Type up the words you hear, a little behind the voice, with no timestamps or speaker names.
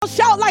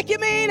like you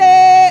mean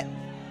it.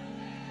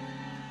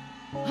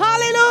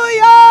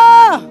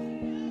 Hallelujah.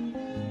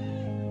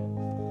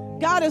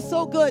 God is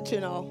so good, you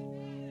know.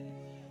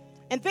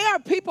 And there are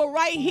people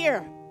right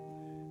here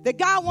that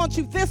God wants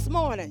you this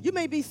morning. You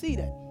may be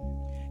seated.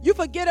 You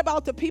forget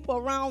about the people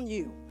around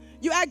you.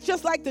 You act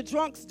just like the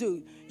drunks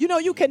do. You know,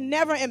 you can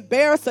never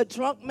embarrass a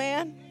drunk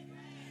man.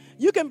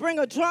 You can bring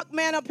a drunk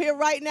man up here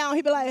right now.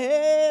 He'll be like,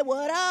 hey,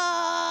 what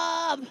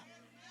up?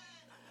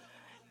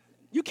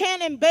 You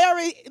can't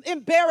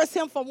embarrass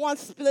him for one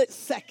split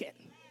second.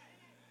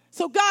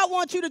 So God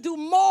wants you to do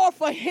more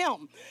for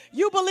him.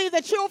 You believe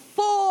that you're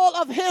full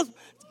of his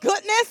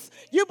goodness.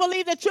 You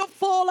believe that you're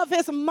full of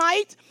his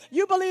might.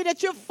 You believe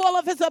that you're full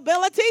of his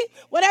ability.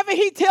 Whatever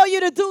he tell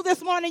you to do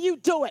this morning, you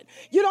do it.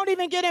 You don't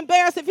even get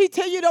embarrassed. If he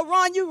tell you to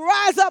run, you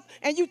rise up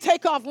and you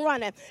take off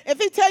running. If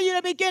he tell you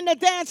to begin to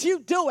dance, you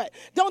do it.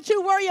 Don't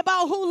you worry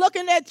about who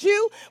looking at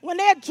you. When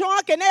they're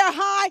drunk and they're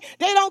high,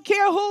 they don't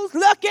care who's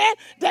looking.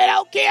 They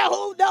don't care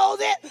who knows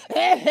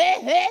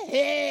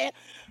it.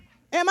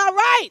 Am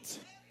I right?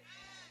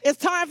 It's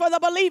time for the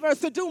believers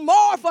to do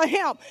more for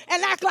him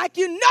and act like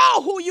you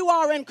know who you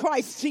are in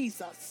Christ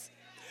Jesus.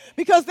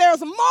 Because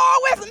there's more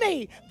with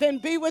me than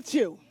be with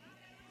you.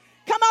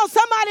 Come on,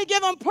 somebody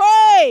give him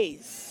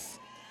praise.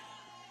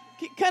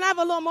 Can I have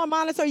a little more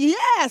monitor?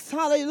 Yes,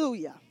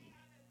 hallelujah.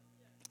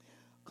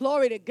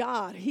 Glory to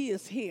God. He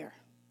is here.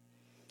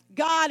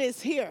 God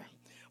is here.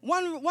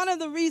 One of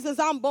the reasons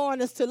I'm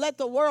born is to let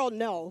the world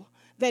know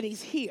that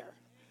he's here.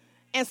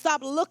 And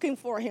stop looking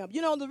for him.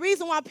 You know, the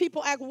reason why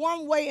people act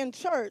one way in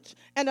church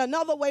and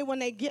another way when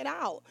they get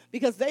out,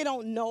 because they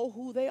don't know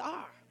who they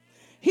are.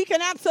 He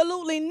can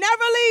absolutely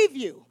never leave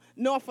you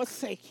nor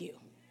forsake you.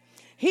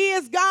 He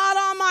is God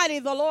Almighty,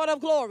 the Lord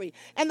of glory.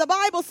 And the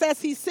Bible says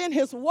he sent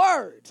his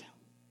word.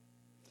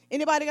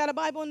 Anybody got a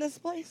Bible in this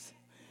place?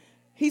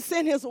 He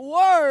sent his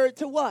word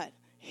to what?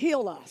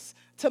 Heal us,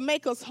 to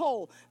make us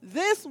whole.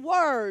 This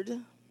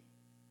word...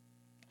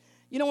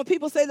 You know, when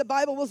people say the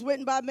Bible was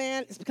written by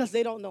man, it's because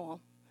they don't know him.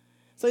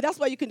 So that's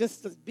why you can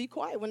just be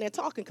quiet when they're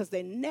talking, because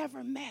they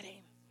never met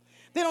him.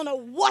 They don't know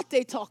what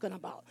they're talking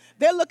about.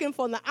 They're looking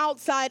from the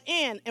outside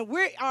in, and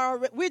we're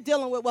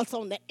dealing with what's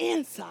on the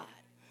inside.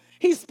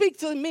 He speaks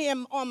to me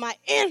on my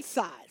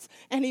insides,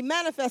 and he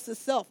manifests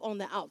himself on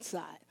the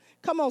outside.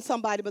 Come on,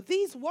 somebody. But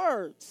these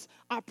words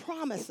are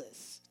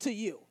promises to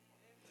you.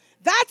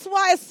 That's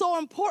why it's so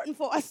important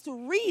for us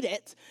to read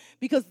it,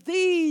 because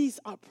these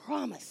are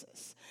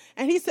promises.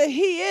 And he said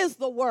he is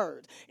the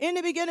Word. In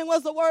the beginning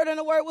was the Word, and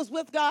the Word was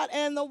with God,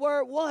 and the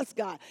Word was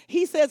God.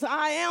 He says,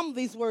 I am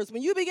these words.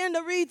 When you begin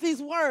to read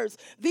these words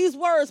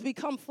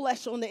become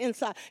flesh on the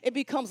inside. It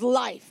becomes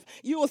life.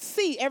 You will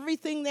see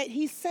everything that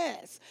he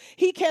says.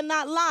 He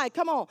cannot lie.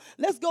 Come on.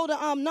 Let's go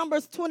to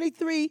Numbers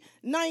 23:19.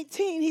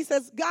 He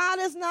says, God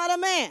is not a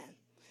man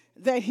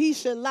that he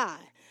should lie,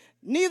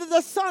 neither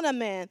the son of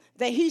man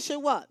that he should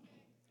what?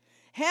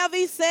 Have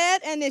he said,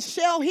 and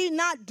shall he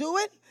not do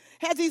it?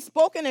 Has he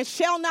spoken, and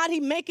shall not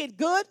he make it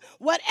good?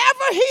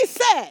 Whatever he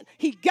said,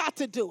 he got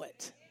to do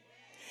it.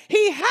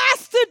 He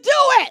has to do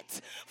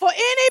it. For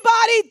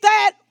anybody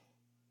that,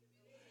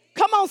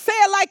 come on, say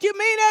it like you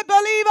mean it,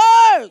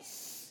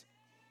 believers.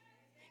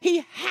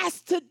 He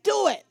has to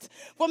do it.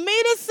 For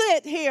me to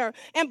sit here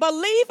and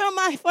believe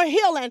him for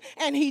healing,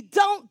 and he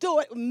don't do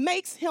it,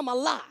 makes him a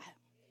lie.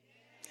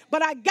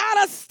 But I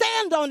got to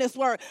stand on this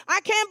word. I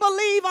can't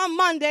believe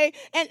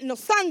on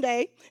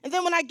Sunday, and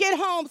then when I get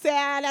home, say,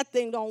 that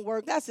thing don't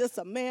work. That's just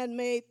a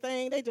man-made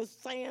thing. They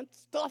just saying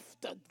stuff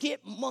to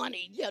get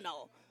money, you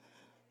know.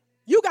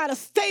 You got to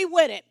stay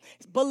with it.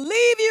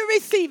 Believe you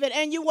receive it,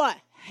 and you what?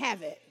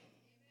 Have it.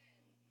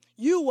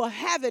 You will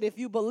have it if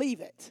you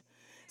believe it.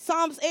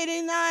 Psalms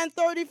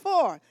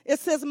 89:34, it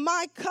says,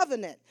 my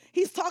covenant.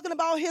 He's talking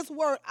about his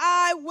word.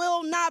 I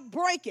will not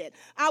break it.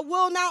 I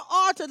will not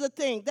alter the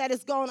thing that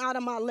is gone out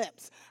of my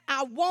lips.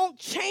 I won't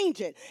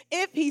change it.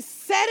 If he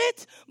said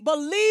it,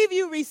 believe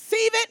you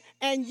receive it,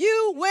 and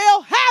you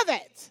will have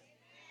it.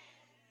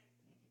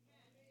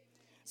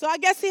 So I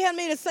guess he had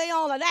me to say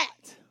all of that,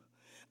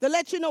 to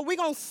let you know we're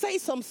going to say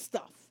some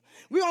stuff.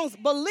 We're going to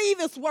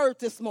believe his word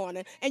this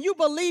morning, and you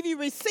believe you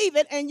receive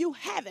it, and you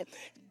have it.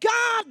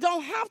 God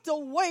don't have to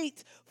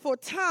wait for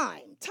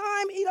time.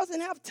 He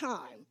doesn't have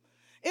time.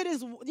 It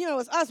is,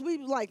 it's us. We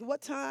like, what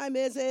time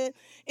is it?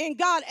 In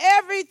God,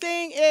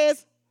 everything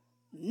is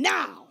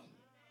now.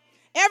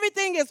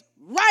 Everything is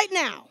right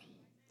now.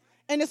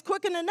 And it's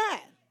quicker than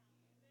that.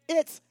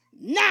 It's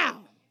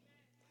now.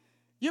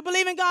 You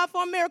believe in God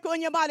for a miracle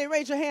in your body?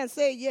 Raise your hand.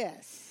 Say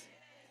yes.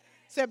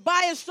 Say,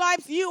 by his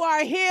stripes you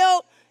are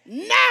healed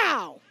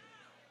now.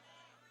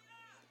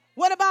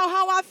 What about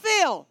how I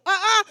feel?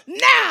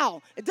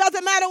 Now. It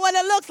doesn't matter what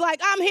it looks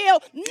like. I'm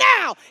healed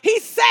now. He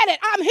said it.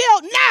 I'm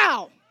healed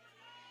now.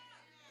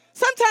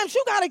 Sometimes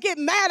you got to get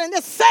mad and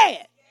just say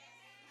it.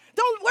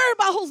 Don't worry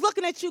about who's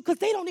looking at you, because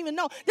they don't even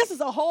know. This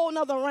is a whole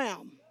nother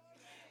realm.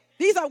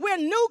 We're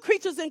new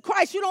creatures in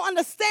Christ. You don't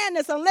understand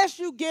this unless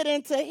you get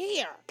into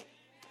here.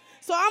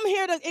 So I'm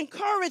here to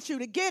encourage you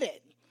to get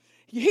it.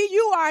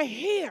 You are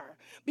here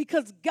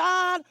because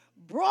God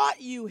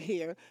brought you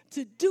here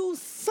to do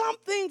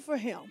something for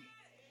him.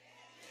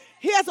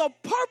 He has a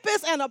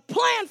purpose and a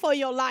plan for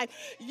your life.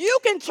 You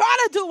can try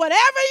to do whatever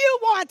you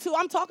want to.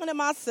 I'm talking to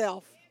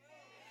myself.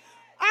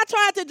 I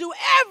tried to do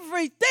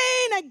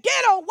everything to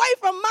get away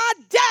from my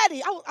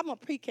daddy. I'm a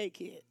pre-K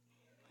kid.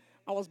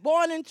 I was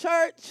born in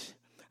church.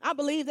 I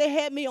believe they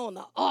had me on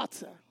the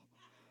altar.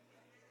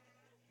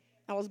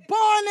 I was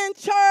born in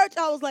church.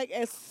 I was like,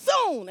 as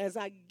soon as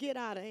I get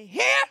out of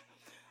here,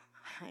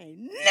 I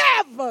ain't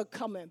never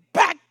coming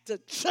back to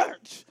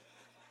church.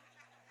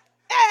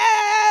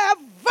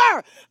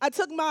 Ever. I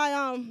took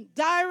my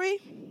diary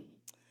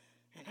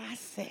and I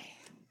said,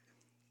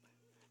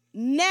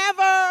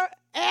 never,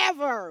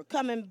 ever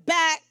coming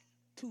back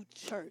to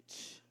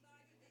church.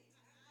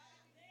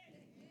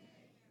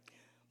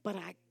 But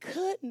I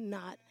could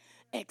not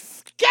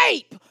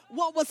escape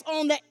what was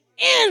on the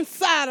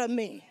inside of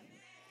me.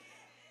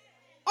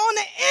 On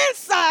the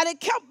inside, it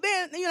kept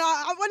being,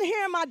 I wasn't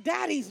hearing my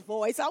daddy's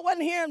voice. I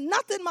wasn't hearing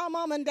nothing my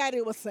mom and daddy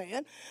was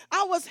saying.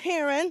 I was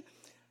hearing,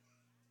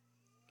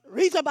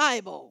 read your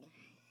Bible,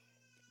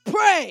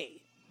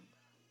 pray.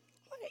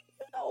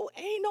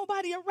 Ain't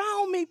nobody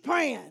around me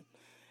praying.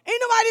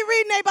 Ain't nobody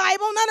reading their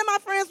Bible. None of my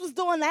friends was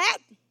doing that.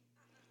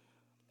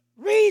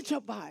 Read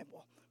your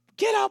Bible.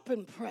 Get up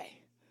and pray.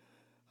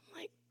 I'm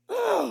like,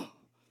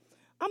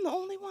 I'm the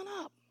only one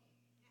up.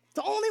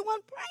 The only one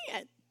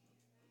praying.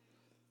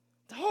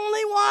 The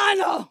only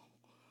one.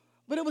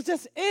 But it was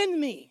just in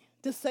me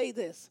to say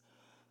this.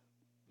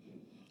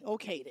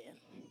 Okay then.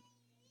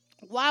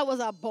 Why was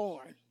I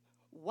born?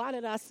 Why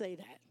did I say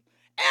that?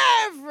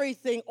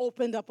 Everything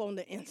opened up on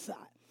the inside.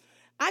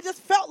 I just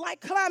felt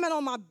like climbing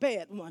on my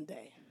bed one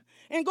day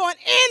and going,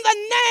 in the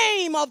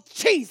name of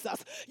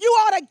Jesus, you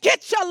ought to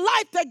get your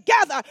life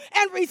together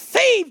and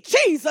receive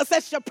Jesus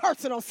as your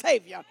personal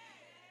Savior.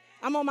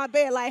 I'm on my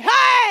bed like,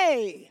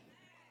 hey.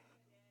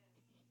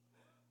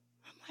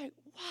 I'm like,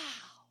 wow.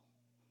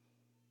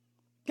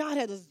 God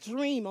had this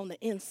dream on the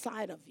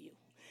inside of you.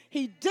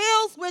 He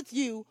deals with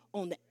you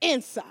on the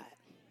inside.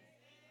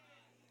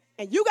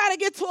 And you got to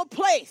get to a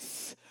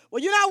place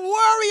where you're not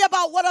worried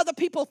about what other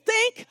people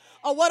think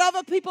or what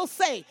other people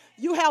say.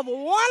 You have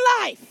one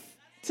life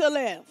to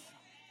live.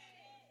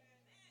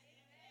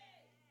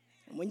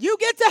 And when you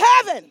get to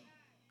heaven,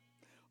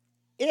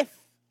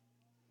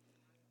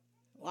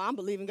 I'm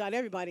believing God,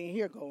 everybody in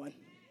here going.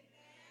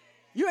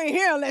 You ain't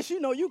here unless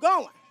you know you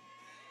going.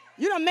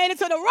 You done made it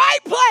to the right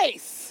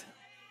place.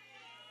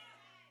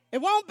 It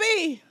won't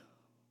be,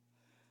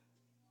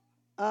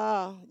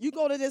 you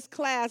go to this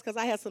class because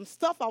I had some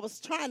stuff I was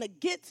trying to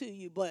get to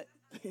you, but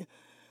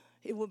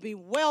it would be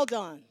well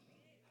done.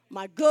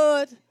 My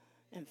good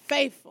and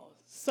faithful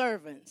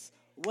servants,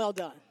 well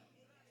done.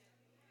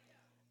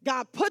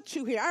 God put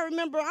you here. I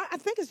remember, I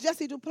think it's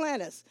Jesse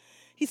Duplantis.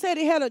 He said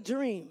he had a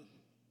dream,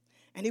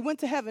 and he went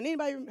to heaven.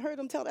 Anybody heard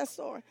him tell that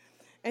story?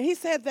 And he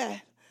said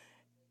that,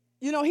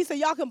 he said,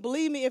 y'all can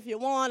believe me if you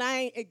want.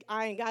 I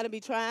ain't got to be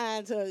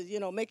trying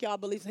to, make y'all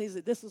believe. He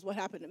said, this is what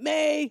happened to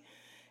me.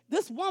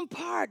 This one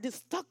part just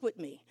stuck with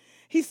me.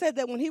 He said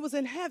that when he was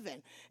in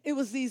heaven, it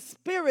was these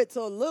spirits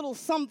or little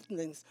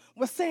somethings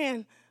were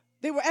saying,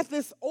 they were at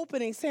this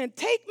opening saying,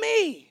 take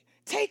me,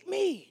 take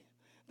me.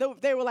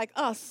 They were like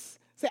us.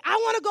 Say, I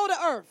want to go to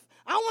earth.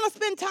 I want to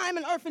spend time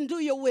in earth and do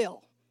your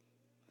will.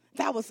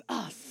 That was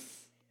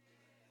us.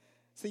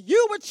 So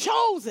you were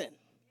chosen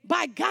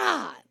by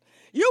God.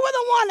 You were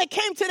the one that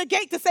came to the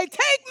gate to say,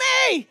 take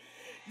me.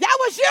 That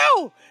was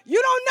you.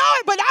 You don't know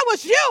it, but that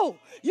was you.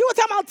 You were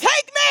talking about,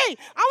 take me.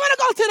 I want to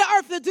go to the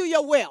earth to do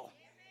your will.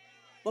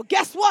 Well,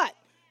 guess what?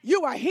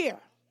 You are here.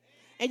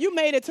 And you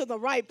made it to the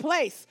right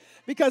place.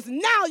 Because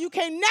now you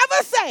can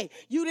never say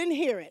you didn't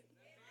hear it.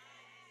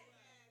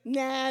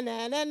 Nah.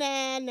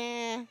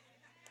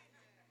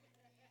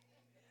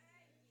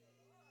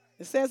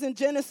 It says in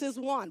Genesis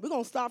 1. We're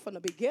going to start from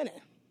the beginning.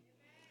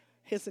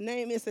 His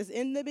name, it says,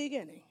 in the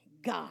beginning,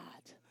 God.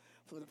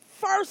 For the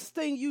first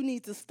thing you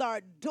need to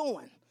start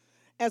doing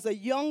as a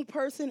young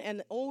person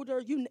and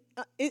older,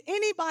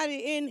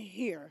 anybody in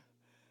here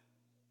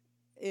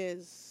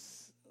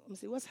is, let me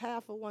see, what's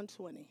half of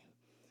 120?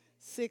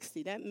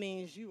 60. That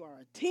means you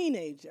are a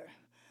teenager.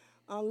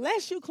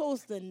 Unless you're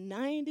close to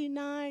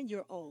 99,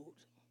 you're old.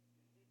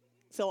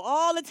 So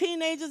all the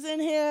teenagers in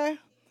here,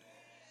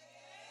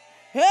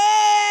 hey!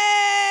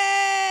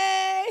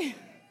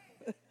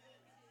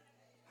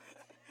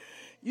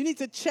 You need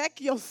to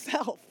check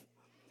yourself.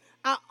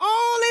 I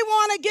only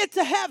want to get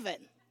to heaven.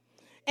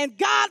 And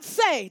God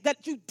say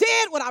that you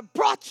did what I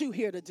brought you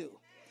here to do.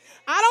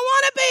 I don't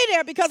want to be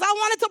there because I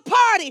wanted to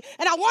party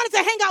and I wanted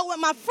to hang out with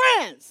my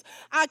friends.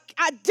 I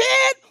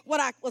did what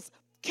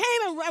came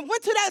and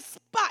went to that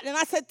spot and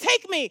I said,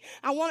 take me.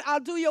 I'll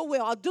do your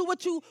will. I'll do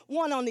what you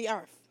want on the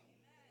earth.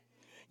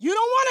 You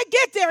don't want to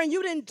get there and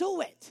you didn't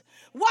do it.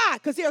 Why?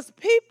 Because there's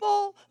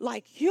people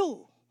like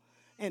you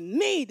and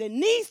me that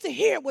needs to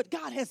hear what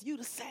God has you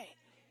to say.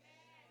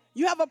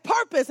 You have a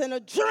purpose and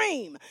a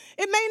dream.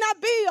 It may not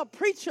be a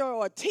preacher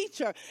or a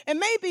teacher. It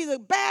may be the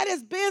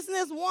baddest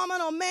businesswoman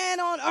or man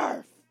on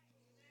earth.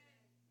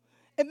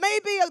 It may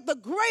be the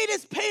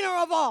greatest painter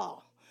of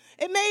all.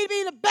 It may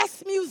be the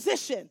best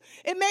musician.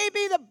 It may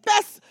be the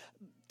best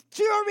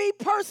jewelry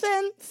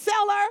person,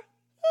 seller.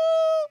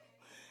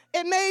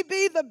 It may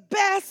be the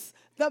best,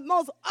 the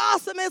most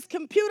awesomest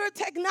computer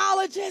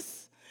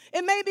technologist.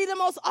 It may be the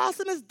most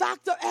awesomest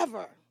doctor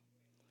ever.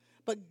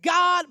 But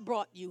God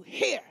brought you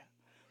here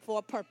for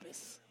a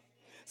purpose.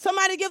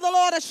 Somebody give the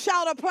Lord a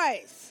shout of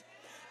praise.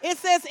 It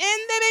says, in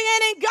the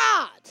beginning,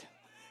 God.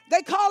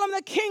 They call him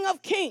the King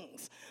of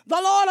Kings, the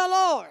Lord of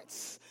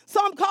Lords.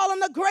 Some call him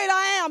the great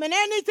I am, and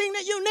anything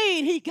that you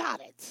need, he got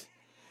it.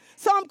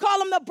 Some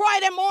call him the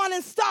bright and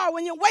morning star.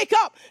 When you wake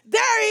up,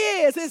 there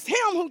he is. It's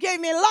him who gave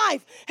me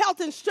life,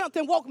 health, and strength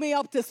and woke me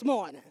up this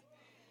morning.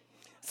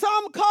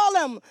 Some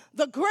call him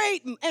the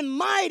great and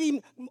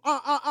mighty,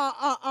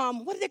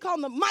 what do they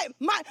call him?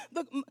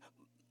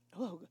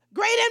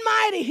 Great and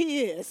mighty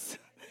he is.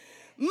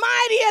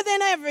 Mightier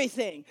than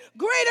everything.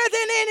 Greater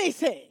than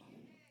anything.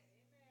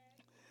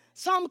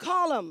 Some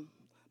call him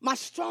my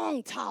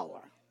strong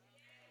tower.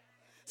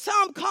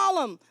 Some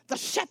call him the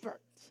shepherd.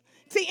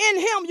 See, in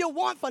him you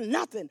want for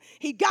nothing.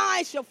 He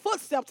guides your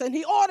footsteps and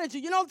he orders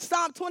you. You know,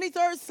 Psalm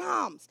 23rd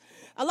Psalms.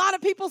 A lot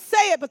of people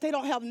say it, but they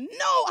don't have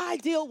no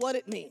idea what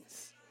it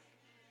means.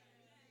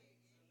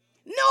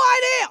 No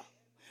idea.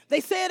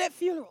 They say it at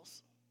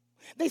funerals.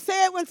 They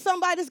say it when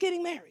somebody's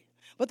getting married,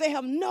 but they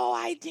have no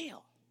idea.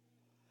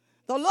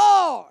 The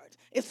Lord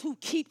is who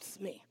keeps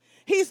me.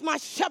 He's my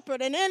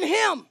shepherd, and in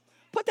him,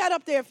 put that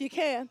up there if you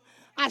can,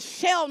 I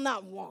shall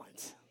not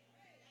want.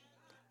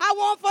 I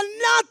want for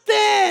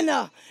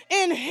nothing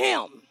in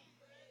him.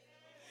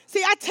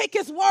 See, I take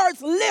his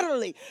words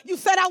literally. You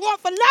said, I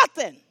want for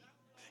nothing.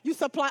 You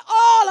supply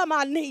all of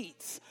my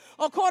needs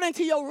according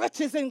to your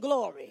riches and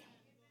glory.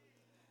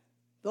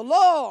 The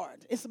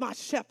Lord is my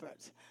shepherd.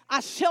 I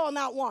shall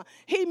not want.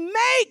 He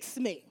makes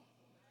me.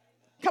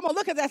 Come on,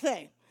 look at that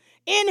thing.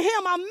 In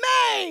him I'm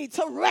made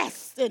to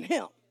rest in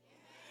him.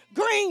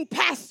 Green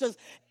pastures,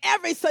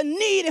 every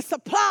need is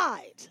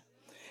supplied.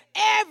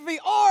 Every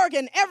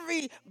organ,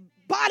 every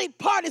body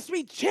part is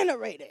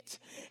regenerated.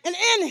 And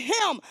in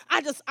him,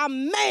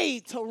 I'm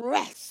made to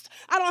rest.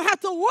 I don't have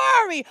to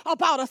worry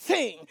about a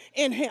thing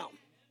in him.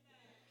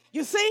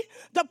 You see,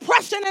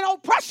 depression and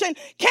oppression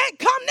can't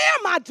come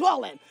near my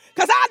dwelling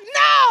because I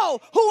know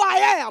who I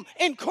am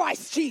in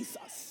Christ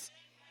Jesus.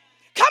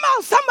 Come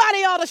on,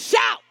 somebody ought to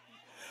shout.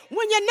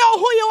 When you know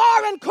who you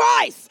are in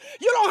Christ,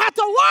 you don't have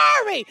to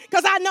worry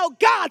because I know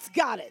God's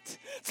got it.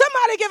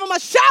 Somebody give him a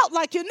shout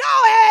like you know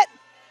it.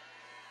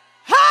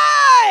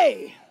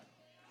 Hey!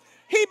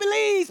 He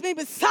leads me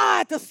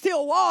beside the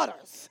still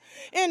waters.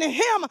 In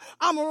him,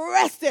 I'm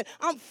rested.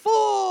 I'm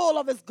full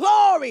of his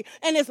glory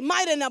and his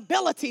might and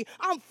ability.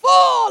 I'm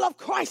full of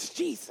Christ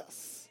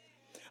Jesus.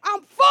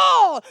 I'm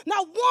full.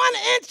 Not 1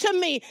 inch of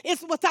me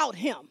is without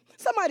him.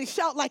 Somebody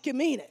shout like you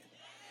mean it.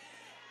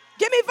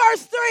 Give me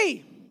verse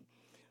 3.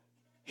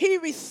 He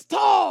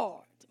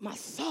restored my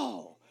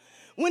soul.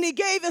 When he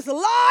gave his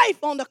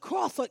life on the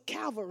cross at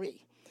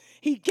Calvary,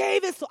 he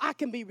gave it so I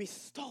can be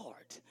restored.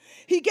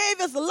 He gave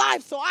his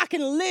life so I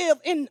can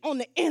live on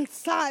the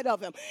inside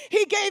of him.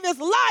 He gave his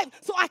life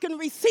so I can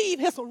receive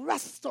his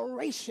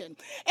restoration.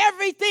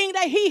 Everything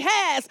that he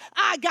has,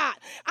 I got.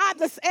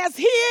 As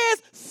he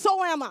is,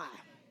 so am I.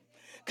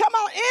 Come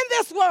on, in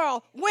this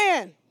world,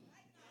 when?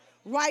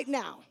 Right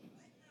now.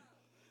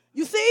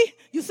 You see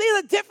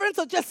the difference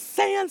of just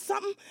saying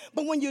something?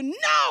 But when you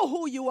know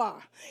who you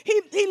are,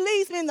 he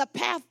leads me in the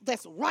path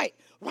that's right,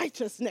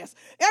 righteousness.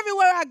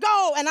 Everywhere I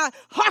go and I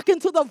hearken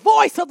to the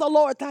voice of the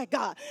Lord thy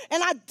God,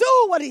 and I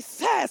do what he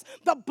says,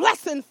 the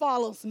blessing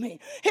follows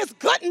me. His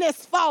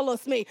goodness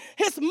follows me.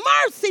 His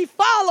mercy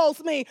follows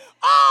me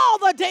all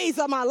the days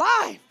of my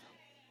life.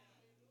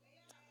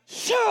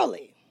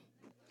 Surely,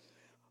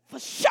 for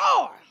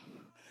sure,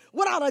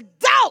 without a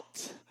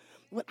doubt,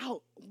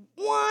 without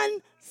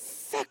 1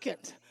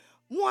 second,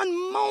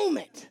 1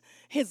 moment,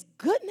 his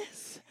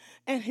goodness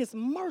and his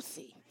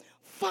mercy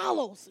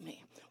follows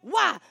me.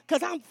 Why?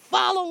 Because I'm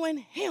following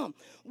him.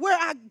 Where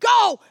I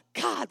go,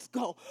 God's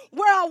go.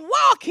 Where I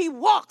walk, he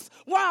walks.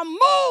 Where I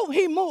move,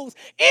 he moves.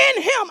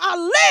 In him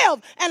I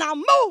live and I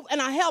move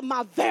and I have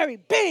my very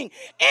being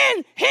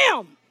in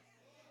him.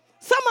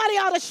 Somebody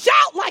ought to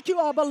shout like you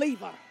are a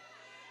believer.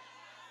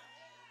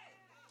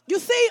 You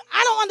see,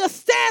 I don't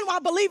understand why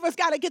believers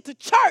got to get to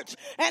church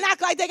and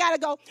act like they got to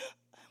go.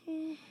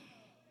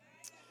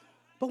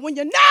 But when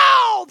you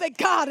know that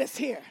God is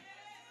here,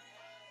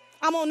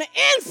 I'm on the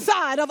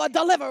inside of a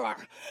deliverer.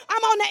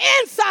 I'm on the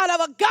inside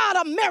of a God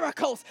of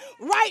miracles.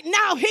 Right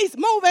now, he's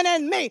moving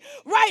in me.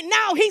 Right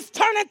now, he's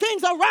turning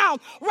things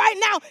around. Right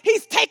now,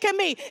 he's taking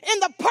me in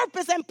the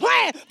purpose and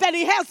plan that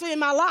he has in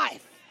my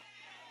life.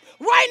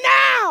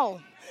 Right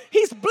now,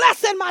 he's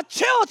blessing my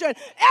children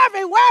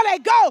everywhere they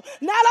go.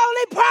 Not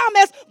only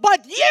promise,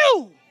 but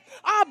you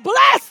are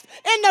blessed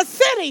in the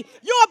city.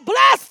 You're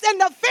blessed in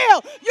the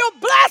field. You're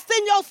blessed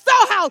in your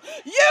storehouse.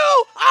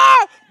 You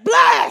are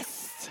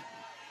blessed.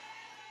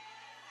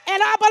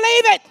 And I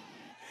believe it.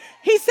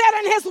 He said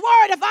in his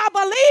word, if I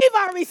believe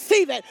I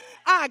receive it,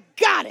 I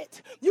got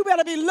it. You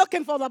better be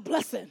looking for the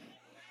blessing.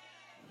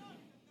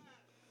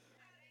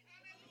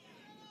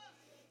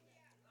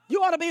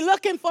 You ought to be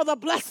looking for the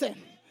blessing.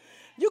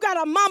 You got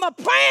a mama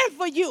praying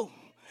for you.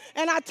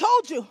 And I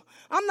told you,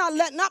 I'm not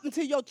letting up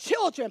until your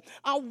children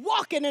are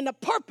walking in the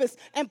purpose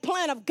and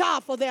plan of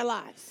God for their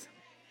lives.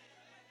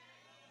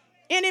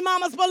 Any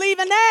mamas believe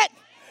in that?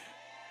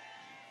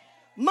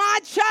 My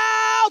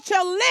child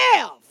shall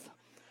live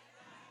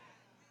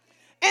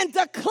and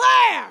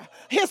declare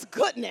his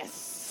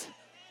goodness.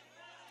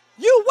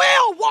 You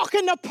will walk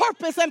in the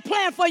purpose and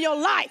plan for your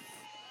life.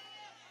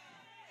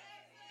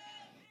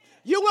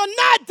 You will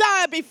not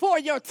die before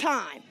your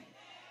time.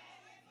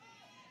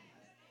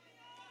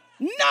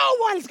 No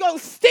one's going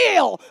to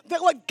steal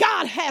what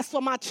God has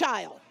for my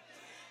child.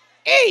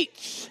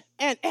 Each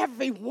and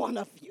every one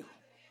of you.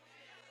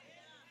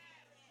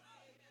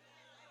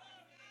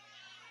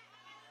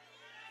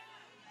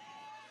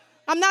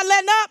 I'm not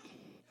letting up.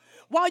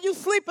 While you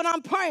sleeping,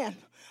 I'm praying.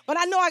 But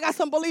I know I got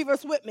some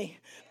believers with me.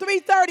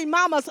 3:30,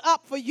 mama's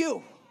up for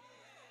you.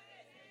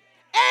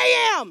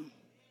 A.M.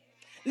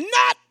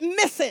 Not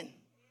missing.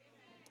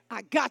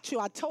 I got you.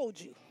 I told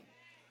you.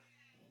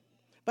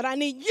 But I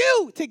need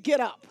you to get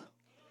up.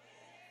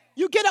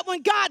 You get up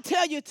when God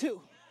tell you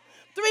to.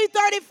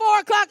 3:30, 4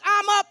 o'clock,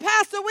 I'm up.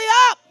 Pastor, we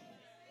up.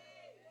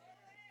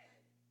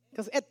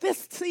 Because at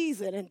this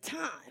season and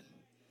time,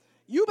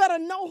 you better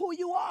know who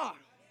you are.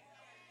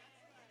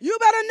 You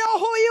better know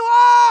who you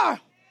are.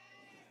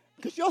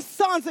 Because your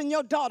sons and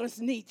your daughters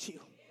need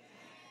you.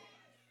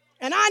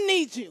 And I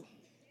need you.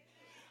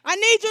 I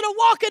need you to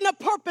walk in the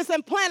purpose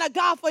and plan of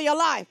God for your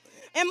life.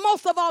 And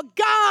most of all,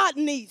 God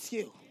needs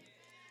you.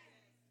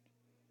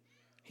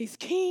 He's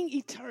King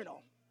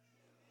eternal.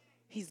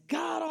 He's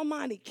God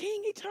Almighty,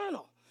 King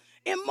eternal,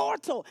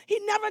 immortal. He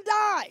never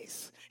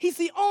dies. He's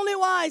the only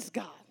wise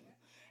God.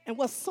 And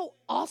what's so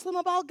awesome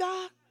about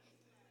God?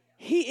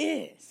 He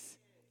is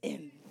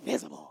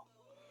invisible.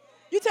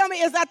 You tell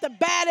me, is that the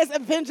baddest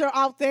Avenger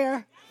out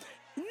there?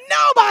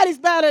 Nobody's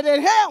better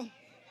than him.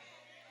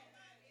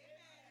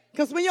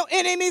 Because when your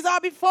enemies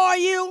are before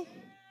you,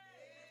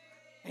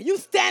 and you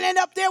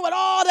standing up there with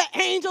all the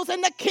angels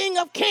and the King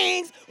of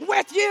Kings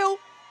with you,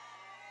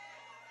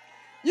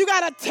 you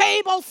got a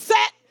table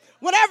set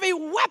with every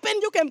weapon.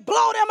 You can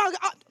blow them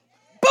out.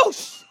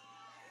 Boosh!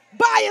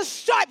 By his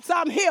stripes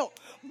I'm healed.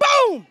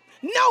 Boom!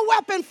 No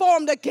weapon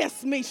formed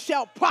against me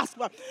shall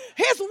prosper.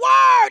 His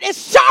word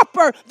is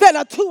sharper than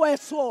a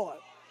two-edged sword.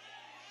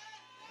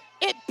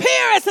 It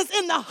pierces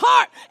in the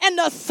heart and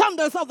the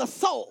sunders of the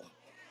soul.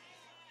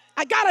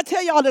 I got to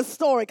tell y'all this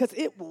story because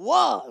it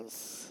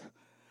was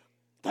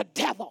the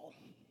devil.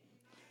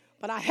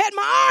 But I had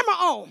my armor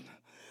on.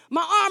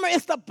 My armor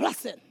is the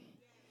blessing.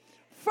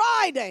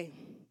 Friday,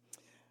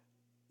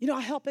 you know,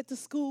 I help at the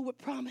school with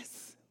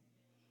Promise.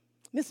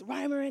 Miss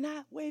Reimer and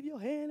I, wave your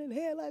hand in the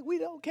air like we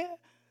don't care.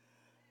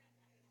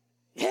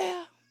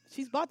 Yeah,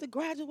 she's about to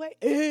graduate.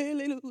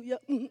 Hallelujah.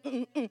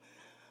 And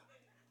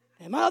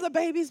my other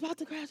baby's about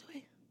to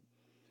graduate.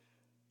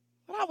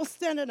 But I was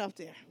standing up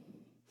there,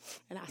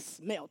 and I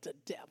smelled the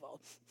devil.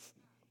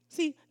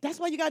 See, that's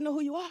why you got to know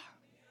who you are.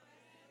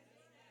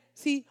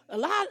 See, a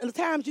lot of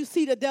times you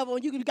see the devil,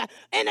 and you got,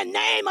 in the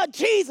name of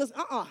Jesus.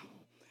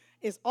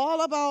 It's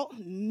all about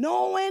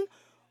knowing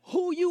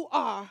who you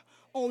are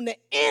on the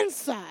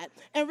inside.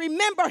 And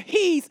remember,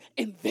 he's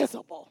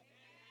invisible.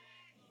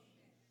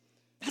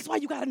 That's why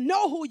you got to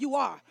know who you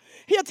are.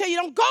 He'll tell you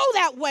don't go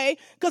that way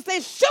because they're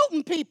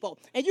shooting people.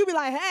 And you be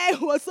like, hey,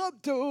 what's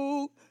up,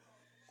 dude?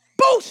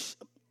 Boosh!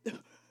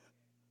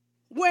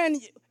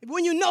 When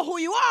you know who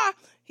you are,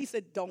 he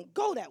said, don't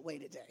go that way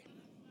today.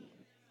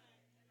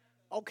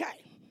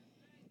 Okay.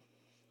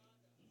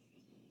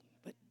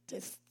 But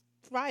this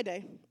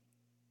Friday,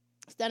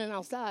 standing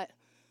outside,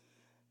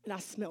 and I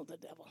smelled the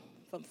devil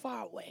from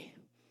far away.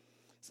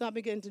 So I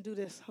began to do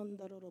this.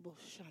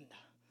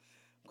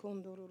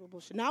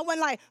 Now I went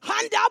like,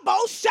 Honda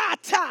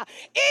Boshata.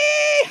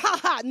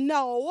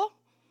 No.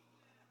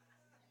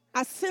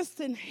 I sensed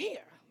in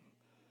here.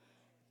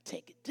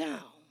 Take it down.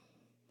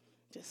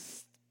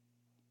 Just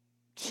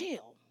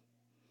chill.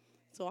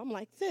 So I'm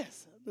like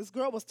this. This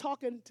girl was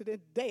talking to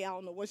this day. I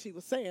don't know what she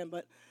was saying,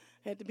 but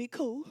had to be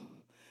cool.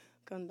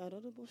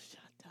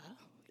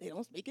 They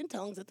don't speak in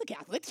tongues at the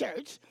Catholic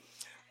Church.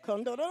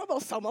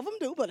 Some of them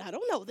do, but I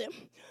don't know them.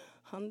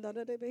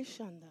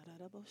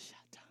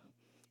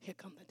 Here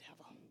come the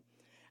devil.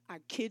 I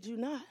kid you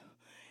not.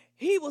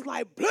 He was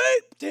like,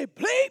 bleep,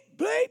 bleep,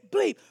 bleep,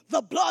 bleep.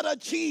 The blood of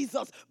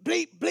Jesus,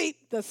 bleep, bleep.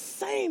 The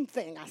same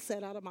thing I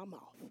said out of my mouth.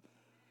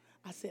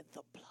 I said,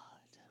 the blood.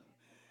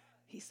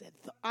 He said,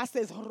 I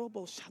says,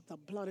 the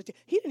blood of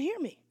Jesus. He didn't hear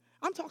me.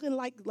 I'm talking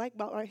like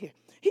about right here.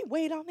 He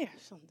way down there.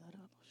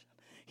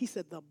 He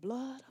said, the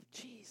blood of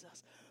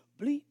Jesus,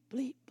 bleep,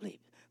 bleep, bleep.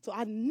 So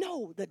I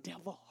know the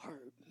devil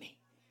heard me.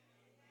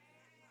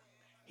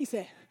 He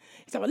said,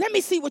 well, let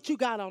me see what you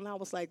got on. I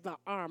was like, the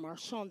armor.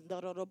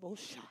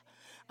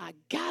 I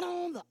got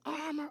on the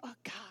armor of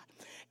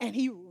God. And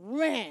he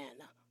ran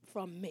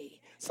from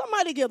me.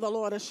 Somebody give the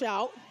Lord a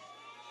shout.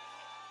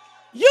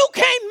 You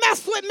can't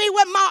mess with me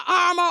with my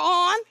armor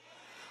on.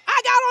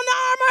 I got on the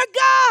armor of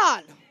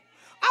God.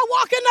 I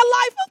walk in the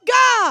life of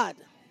God.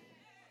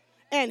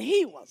 And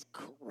he was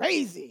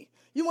crazy.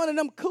 You one of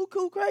them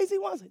cuckoo crazy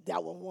ones?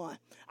 That was one.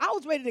 I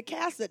was ready to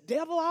cast the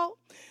devil out,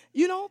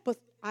 but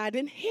I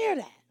didn't hear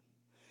that.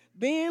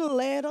 Being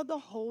led of the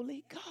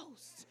Holy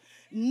Ghost.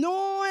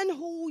 Knowing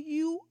who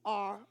you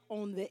are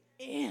on the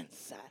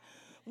inside.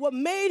 What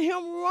made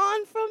him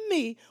run from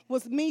me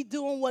was me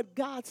doing what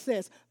God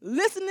says.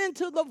 Listening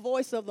to the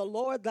voice of the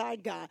Lord thy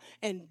God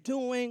and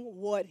doing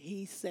what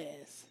he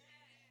says.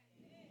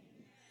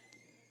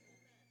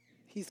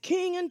 He's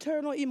King,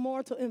 eternal,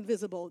 immortal,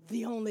 invisible,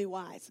 the only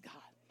wise God.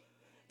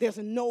 There's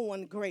no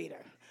one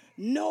greater.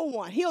 No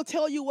one. He'll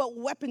tell you what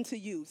weapon to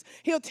use.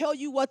 He'll tell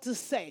you what to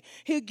say.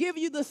 He'll give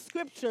you the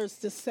scriptures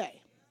to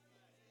say.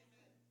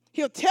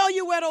 He'll tell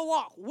you where to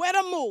walk, where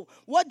to move,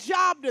 what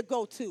job to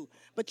go to.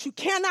 But you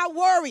cannot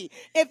worry.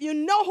 If you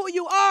know who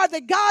you are,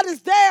 that God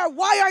is there,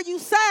 why are you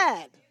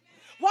sad?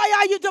 Why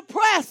are you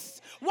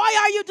depressed? Why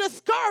are you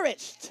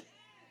discouraged?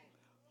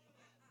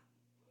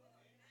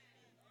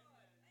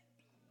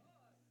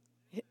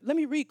 Let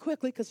me read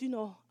quickly because,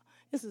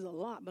 this is a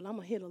lot, but I'm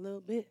going to hit a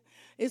little bit.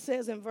 It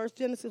says in verse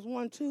Genesis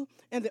 1:2,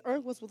 and the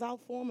earth was without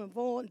form and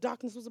void, and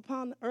darkness was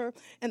upon the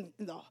earth, and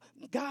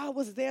God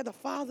was there, the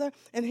Father,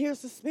 and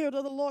here's the Spirit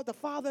of the Lord, the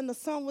Father and the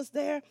Son was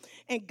there.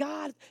 And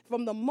God,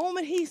 from the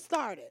moment he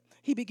started,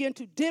 he began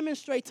to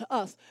demonstrate to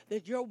us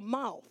that your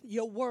mouth,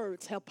 your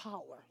words have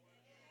power.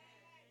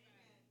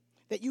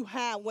 That you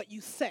have what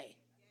you say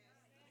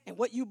and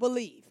what you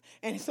believe.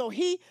 And so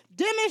he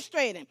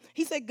demonstrated.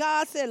 He said,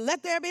 God said,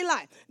 let there be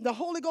light. The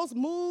Holy Ghost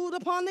moved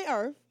upon the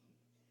earth.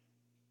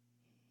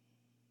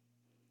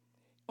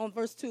 On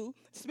verse 2,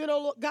 Spirit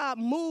of God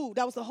moved.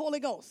 That was the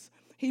Holy Ghost.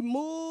 He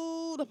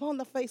moved upon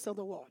the face of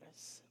the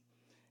waters.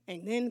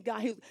 And then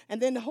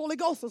the Holy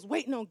Ghost was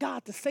waiting on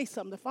God to say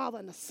something, the Father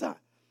and the Son.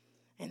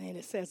 And then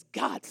it says,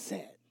 God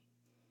said.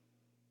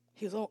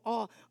 He was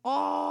on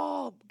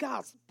all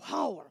God's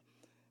power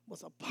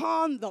was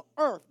upon the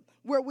earth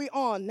where we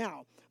are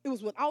now. It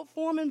was without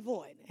form and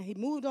void. And he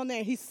moved on there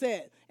and he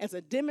said, as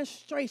a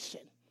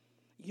demonstration,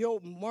 your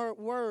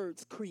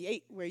words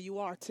create where you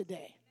are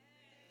today.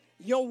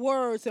 Your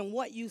words and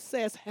what you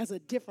say has a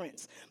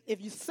difference. If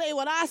you say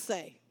what I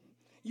say,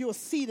 you'll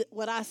see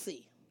what I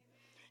see.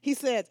 He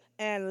said,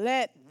 and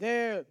let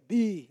there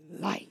be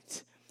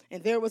light.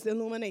 And there was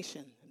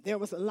illumination. There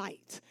was a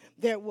light.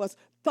 There was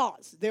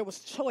thoughts. There was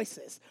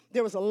choices.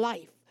 There was a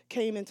life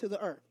came into the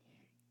earth.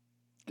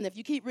 And if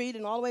you keep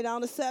reading all the way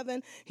down to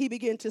 7, he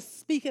began to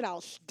speak it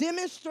out,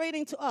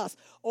 demonstrating to us,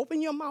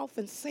 open your mouth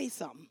and say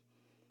something.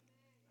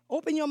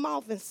 Open your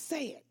mouth and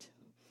say it.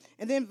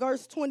 And then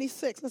verse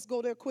 26, let's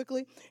go there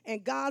quickly.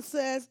 And God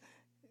says,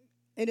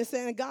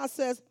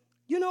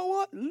 you know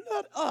what?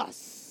 Let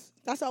us.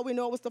 That's how we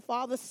know it was the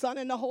Father, Son,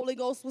 and the Holy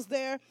Ghost was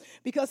there.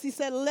 Because he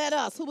said, let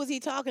us. Who was he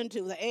talking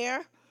to? The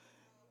air?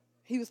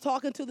 He was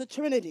talking to the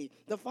Trinity,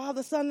 the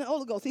Father, Son, and the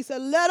Holy Ghost. He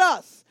said, let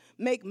us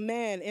make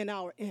man in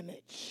our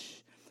image.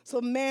 So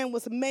man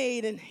was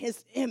made in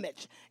his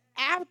image,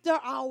 after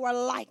our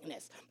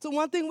likeness. So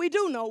one thing we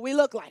do know, we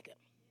look like him.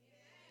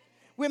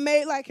 We're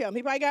made like him.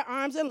 He probably got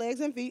arms and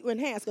legs and feet and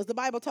hands because the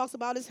Bible talks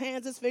about his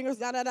hands, his fingers,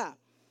 da-da-da.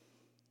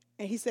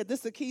 And he said, this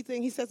is the key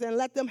thing. He says, and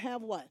let them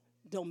have what?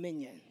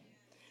 Dominion.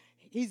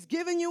 He's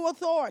given you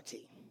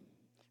authority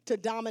to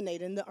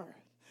dominate in the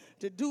earth,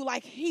 to do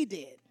like he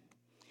did.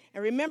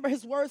 And remember,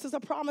 his words is a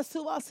promise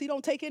to us. He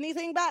don't take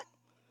anything back.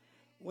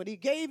 What he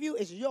gave you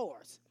is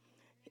yours.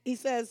 He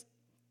says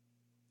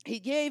he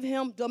gave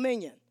him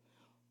dominion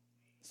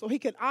so he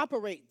can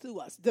operate through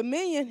us.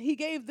 Dominion, he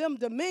gave them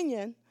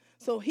dominion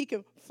so he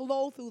can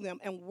flow through them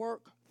and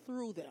work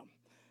through them.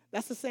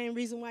 That's the same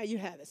reason why you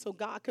have it, so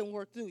God can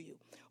work through you.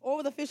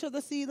 Over the fish of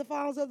the sea, the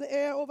fowls of the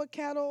air, over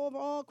cattle, over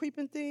all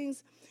creeping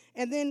things.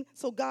 And then,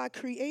 so God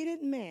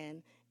created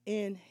man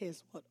in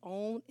his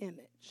own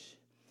image.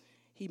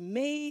 He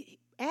made,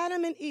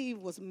 Adam and Eve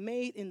was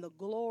made in the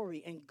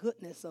glory and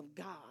goodness of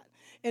God.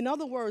 In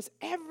other words,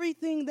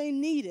 everything they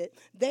needed,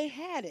 they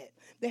had it.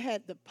 They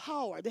had the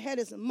power. They had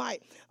his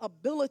might,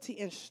 ability,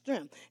 and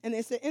strength. And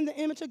they said, in the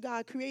image of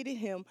God created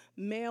him,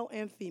 male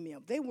and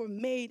female. They were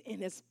made in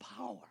his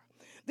power.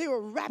 They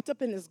were wrapped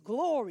up in his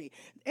glory.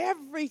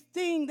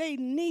 Everything they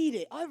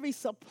needed, every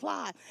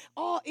supply,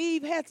 all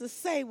Eve had to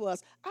say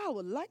was, I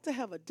would like to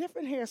have a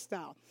different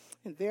hairstyle.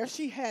 And there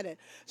she had it.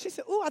 She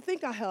said, I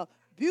think I have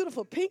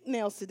beautiful pink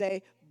nails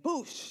today.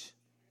 Boosh.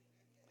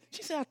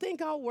 She said, I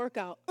think I'll work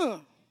out.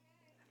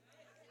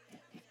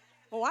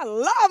 Oh, I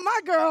love my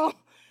girl.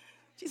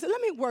 She said,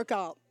 let me work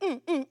out.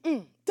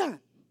 Done.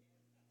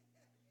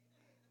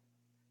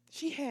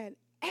 She had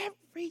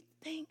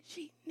everything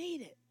she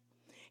needed.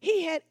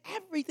 He had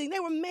everything. They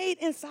were made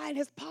inside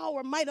his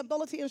power, might,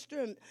 ability, and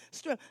strength.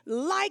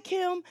 Like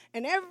him,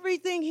 and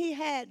everything he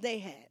had, they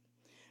had.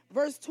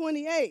 Verse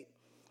 28,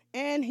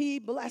 and he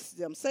blessed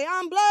them. Say,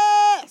 I'm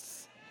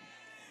blessed.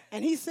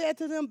 And he said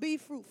to them, be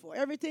fruitful.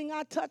 Everything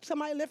I touch,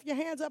 somebody lift your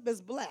hands up,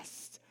 is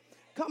blessed.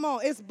 Come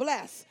on, it's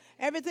blessed.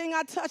 Everything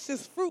I touch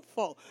is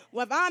fruitful.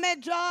 Well, if I'm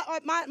at job,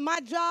 my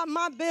job,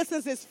 my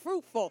business is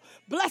fruitful.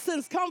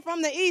 Blessings come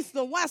from the east,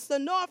 the west, the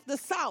north, the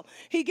south.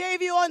 He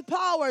gave you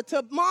power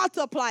to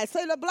multiply.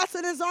 Say the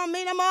blessing is on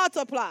me to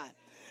multiply.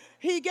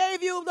 He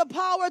gave you the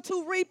power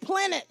to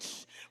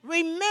replenish.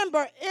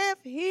 Remember, if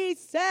he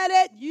said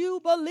it,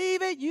 you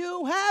believe it,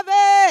 you have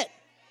it.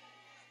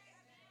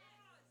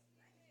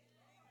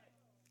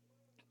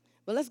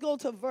 But let's go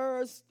to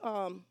verse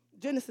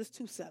Genesis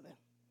 2:7.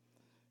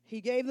 He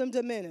gave them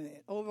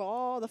dominion over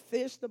all the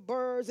fish, the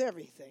birds,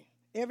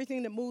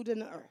 everything that moved in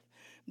the earth.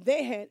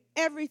 They had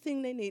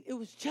everything they needed. It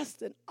was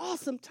just an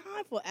awesome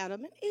time for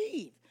Adam and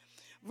Eve.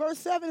 Verse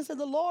 7 said,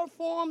 the Lord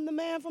formed the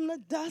man from the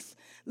dust.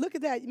 Look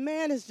at that.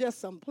 Man is just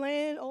some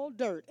plain old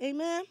dirt.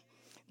 Amen?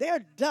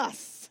 They're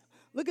dust.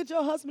 Look at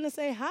your husband and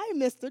say, hi,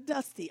 Mr.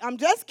 Dusty. I'm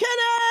just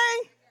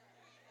kidding.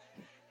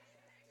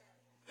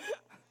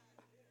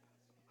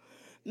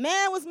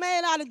 Man was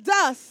made out of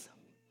dust.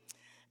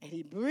 And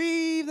he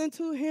breathed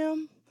into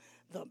him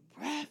the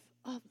breath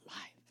of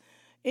life.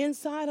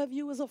 Inside of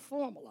you is a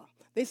formula.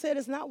 They said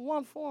it's not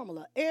one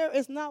formula. Air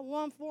is not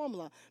one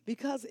formula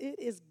because it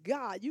is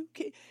God.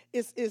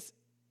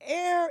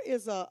 Air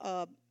is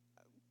it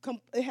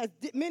has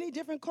many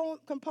different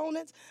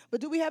components.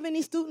 But do we have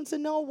any students to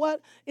know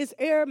what its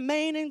air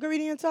main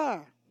ingredients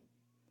are?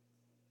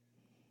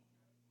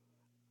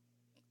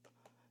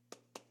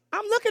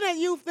 I'm looking at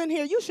youth in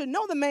here. You should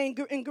know the main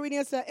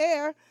ingredients of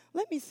air.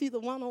 Let me see the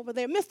one over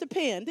there. Mr.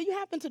 Penn, do you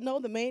happen to know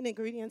the main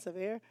ingredients of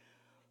air?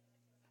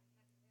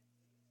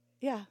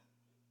 Yeah.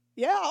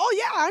 Yeah? Oh,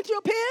 yeah. Aren't you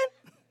a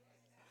Penn?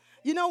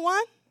 You know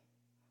one?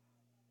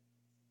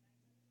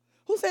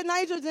 Who said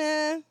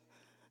nitrogen?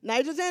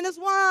 Nitrogen is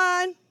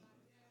one.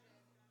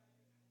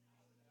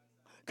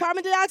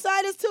 Carbon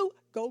dioxide is two.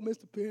 Go,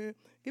 Mr. Penn.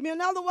 Give me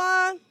another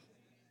one.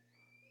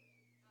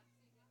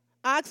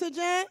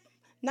 Oxygen,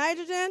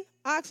 nitrogen,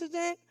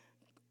 oxygen.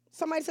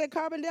 Somebody said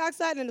carbon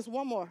dioxide, and there's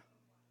one more.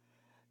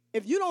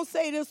 If you don't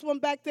say this one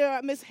back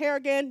there, Miss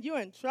Harrigan, you're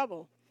in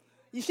trouble.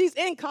 She's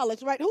in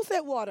college, right? Who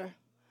said water?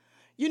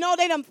 You know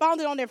they done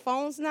found it on their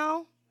phones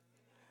now?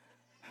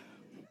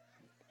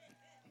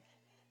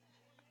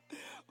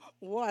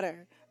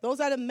 Water. Those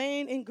are the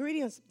main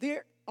ingredients.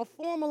 They're a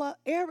formula.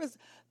 Air is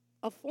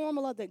a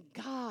formula that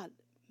God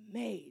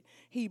made.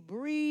 He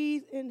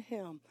breathed in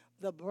him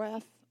the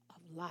breath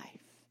of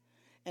life.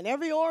 And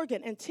every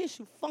organ and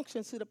tissue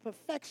functions to the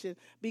perfection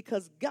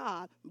because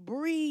God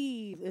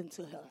breathed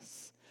into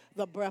us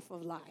the breath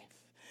of life.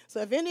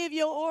 So if any of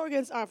your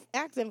organs are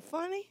acting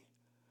funny,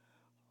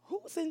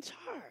 who's in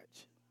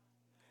charge?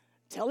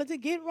 Tell it to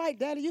get right.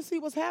 Daddy, you see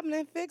what's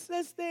happening? Fix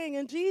this thing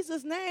in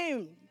Jesus'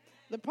 name.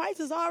 The price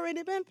has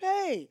already been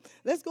paid.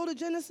 Let's go to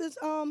Genesis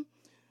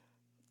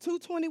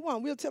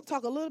 2:21. We'll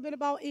talk a little bit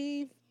about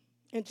Eve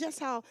and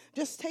just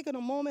taking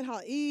a moment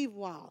how Eve,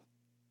 wow.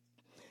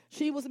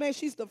 She was made,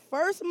 she's the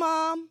first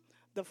mom,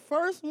 the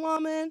first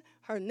woman.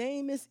 Her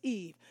name is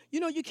Eve.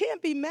 You know, you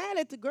can't be mad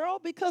at the girl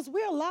because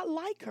we're a lot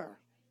like her.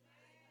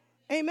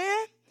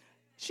 Amen?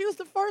 She was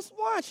the first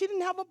one. She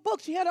didn't have a book.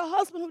 She had a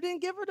husband who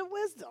didn't give her the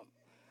wisdom.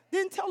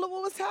 Didn't tell her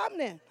what was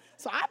happening.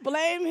 So I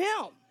blame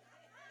him.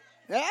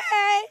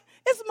 Hey,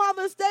 it's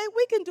Mother's Day.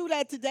 We can do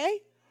that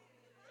today.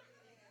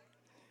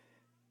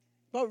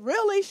 But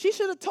really, she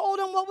should have told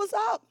him what was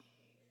up.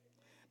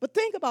 But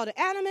think about it.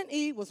 Adam and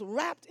Eve was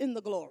wrapped in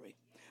the glory.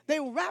 They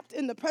were wrapped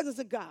in the presence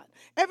of God.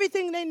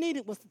 Everything they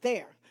needed was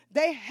there.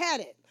 They had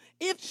it.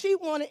 If she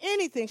wanted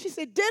anything, she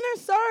said, dinner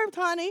served,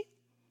 honey.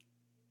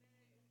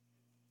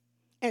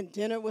 And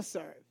dinner was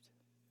served.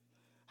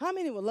 How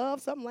many would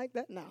love something like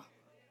that now?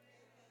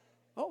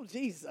 Oh,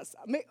 Jesus.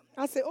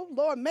 I said, oh,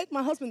 Lord, make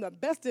my husband the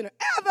best dinner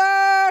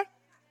ever.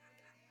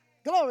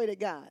 Glory to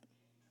God.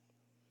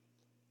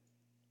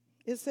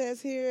 It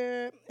says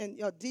here, and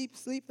your deep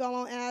sleep fell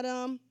on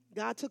Adam.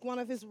 God took one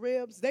of his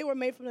ribs. They were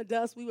made from the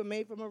dust. We were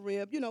made from a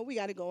rib. You know, we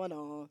got it going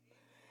on.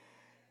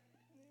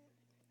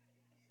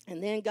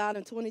 And then God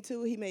in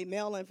 22, he made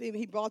male and female.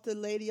 He brought the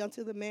lady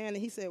unto the man, and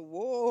he said,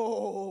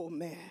 whoa,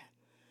 man,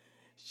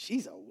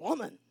 she's a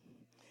woman.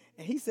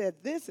 And he said,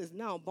 this is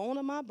now bone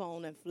of my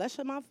bone and flesh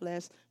of my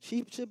flesh.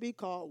 She should be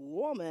called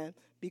woman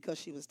because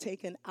she was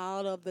taken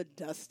out of the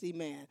dusty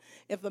man.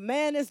 If a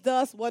man is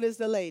dust, what is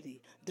the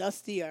lady?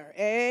 Dustier.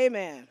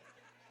 Amen.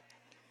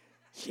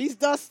 She's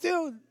dust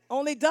too.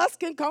 Only dust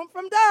can come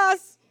from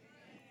dust.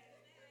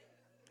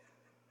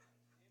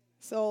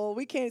 So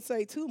we can't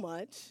say too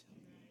much.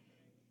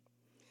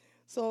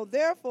 So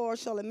therefore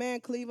shall a man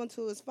cleave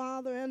unto his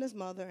father and his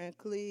mother and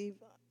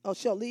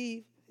shall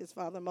leave his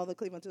father and mother,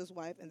 cleave unto his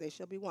wife, and they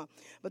shall be one.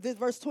 But this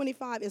verse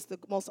 25 is the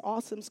most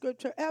awesome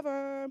scripture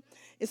ever.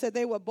 It said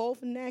they were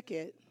both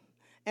naked,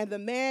 and the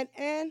man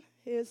and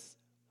his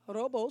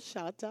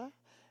roboshata,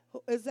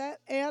 is that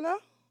Anna?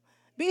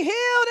 Be healed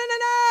in the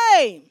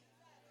name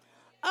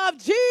of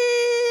Jesus.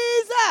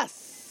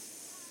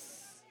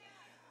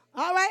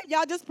 All right,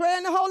 y'all just pray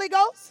in the Holy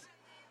Ghost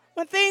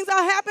when things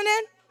are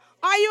happening.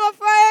 Are you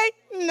afraid?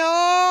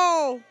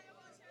 No.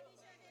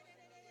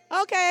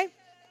 Okay.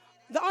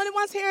 The only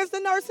ones here is the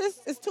nurses.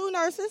 It's 2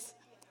 nurses.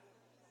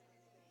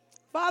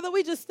 Father,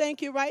 we just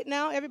thank you right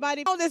now.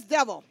 Everybody know this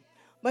devil.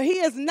 But he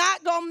is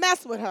not going to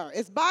mess with her.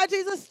 It's by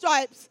Jesus'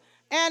 stripes,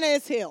 and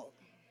it's healed.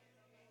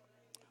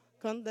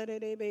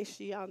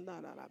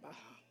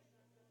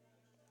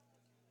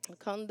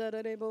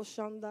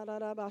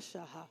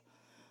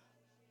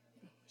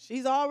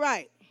 She's all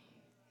right.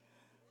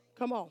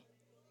 Come on.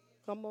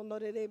 Come on.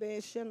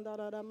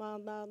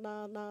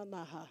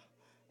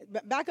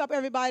 Back up,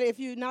 everybody, if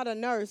you're not a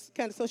nurse,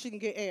 so she can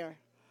get air.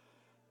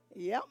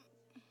 Yep.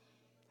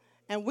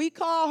 And we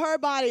call her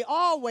body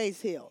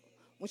always healed.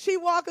 When she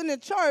walk in the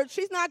church,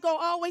 she's not going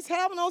to always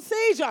have no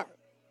seizure.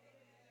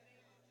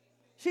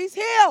 She's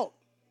healed.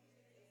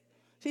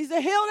 She's the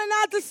healed and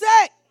not the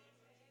sick.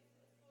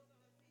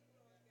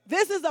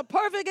 This is a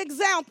perfect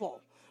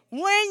example.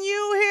 When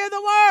you hear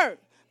the word,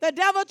 the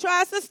devil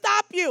tries to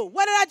stop you.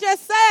 What did I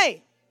just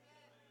say?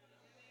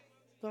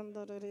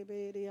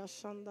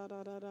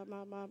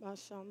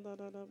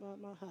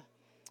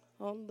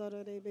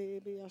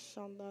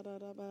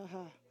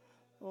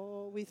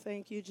 Oh, we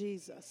thank you,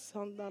 Jesus.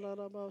 Oh,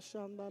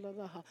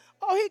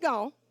 he's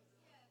gone.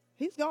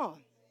 He's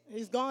gone.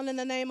 He's gone in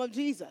the name of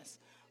Jesus.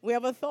 We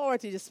have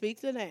authority to speak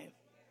the name.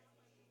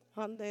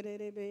 The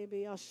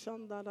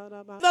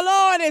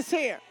Lord is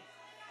here.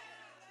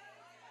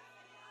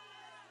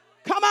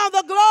 Come on,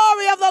 the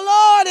glory of the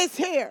Lord is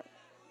here.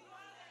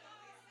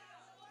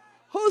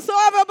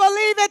 Whosoever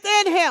believeth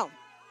in him,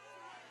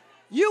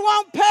 you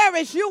won't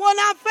perish, you will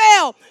not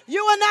fail,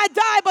 you will not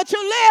die, but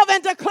you live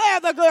and declare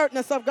the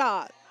goodness of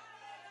God.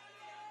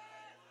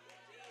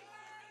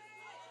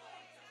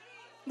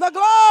 The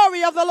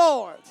glory of the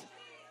Lord.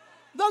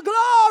 The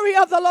glory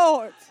of the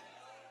Lord.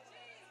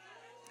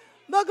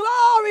 The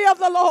glory of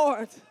the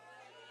Lord.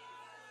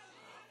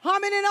 How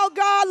many know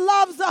God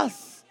loves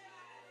us?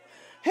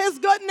 His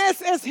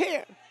goodness is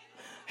here.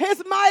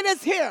 His might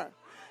is here.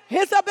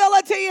 His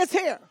ability is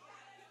here.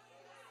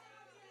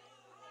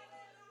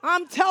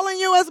 I'm telling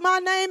you, as my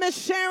name is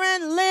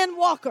Sharon Lynn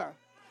Walker,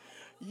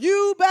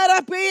 you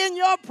better be in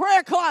your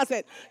prayer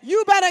closet.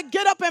 You better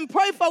get up and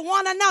pray for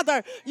one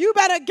another. You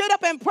better get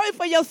up and pray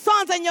for your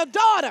sons and your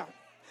daughter.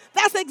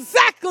 That's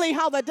exactly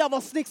how the devil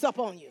sneaks up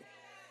on you.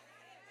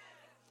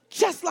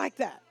 Just like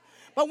that.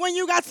 But when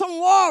you got some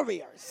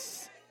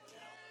warriors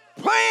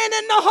praying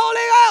in the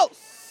Holy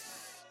Ghost,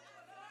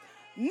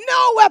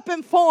 no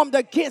weapon formed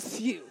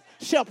against you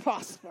shall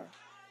prosper.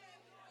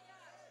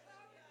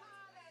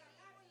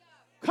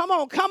 Come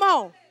on, come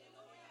on.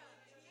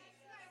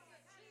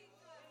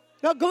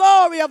 The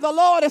glory of the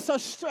Lord is her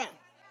strength.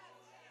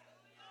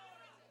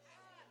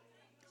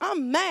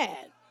 I'm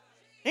mad.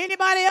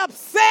 Anybody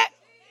upset?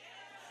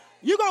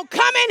 You gonna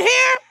come in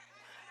here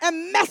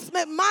and mess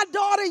with my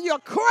daughter? You're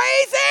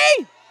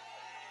crazy?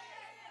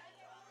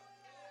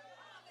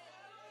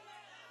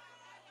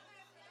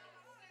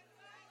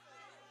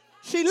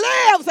 She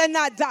lives and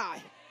not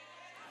die.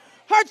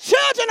 Her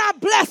children are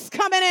blessed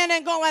coming in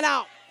and going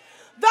out.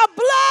 The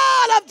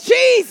blood of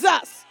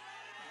Jesus.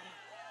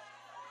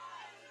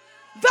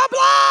 The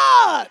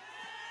blood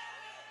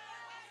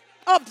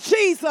of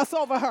Jesus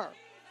over her.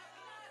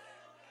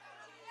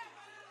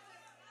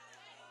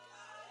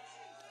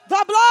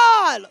 The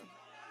blood.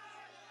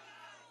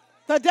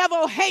 The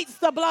devil hates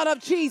the blood of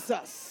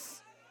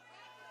Jesus.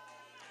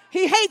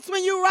 He hates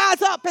when you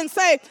rise up and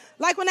say,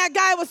 like when that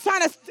guy was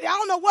trying to, I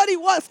don't know what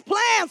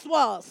plans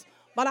was,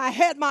 but I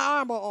had my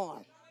armor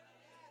on.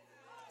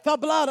 The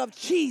blood of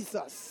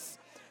Jesus.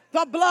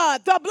 The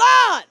blood. The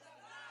blood.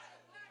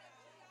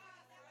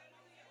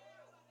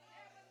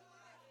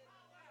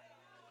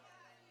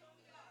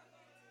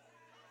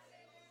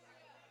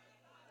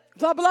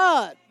 The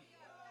blood.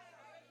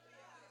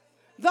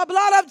 The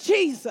blood of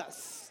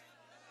Jesus.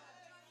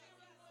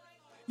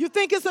 You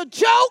think it's a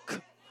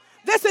joke?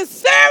 This is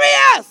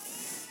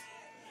serious.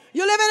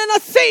 You're living in a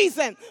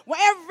season where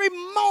every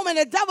moment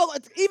the devil,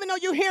 even though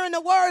you're hearing the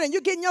word and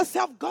you're getting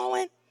yourself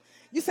going,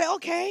 you say,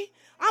 okay,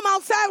 I'm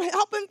outside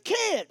helping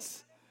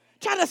kids,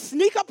 trying to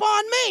sneak up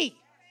on me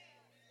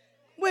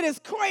with his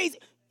crazy.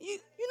 You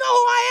know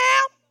who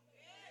I am?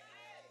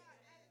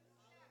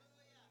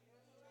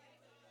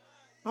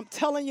 I'm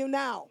telling you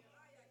now,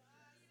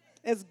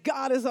 as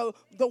God is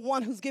the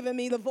one who's given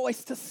me the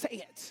voice to say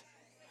it.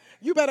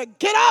 You better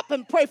get up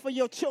and pray for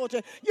your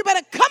children. You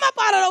better come up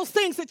out of those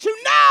things that you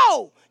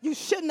know you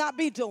should not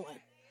be doing.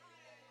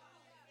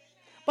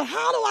 But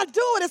how do I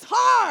do it? It's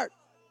hard.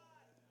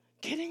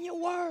 Get in your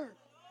word.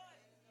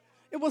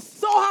 It was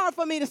so hard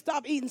for me to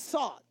stop eating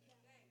salt.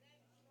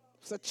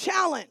 It's a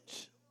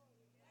challenge.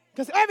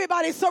 Because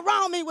everybody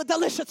surround me with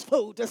delicious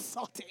food that's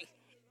salty.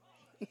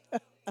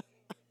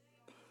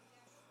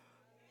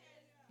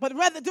 But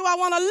whether do I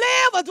want to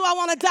live or do I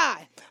want to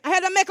die? I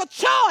had to make a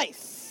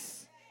choice.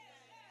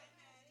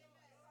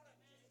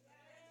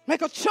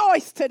 Make a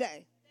choice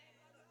today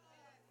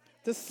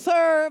to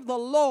serve the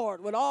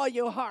Lord with all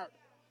your heart.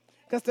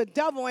 Because the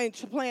devil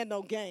ain't playing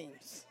no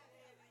games.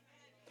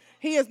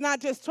 He is not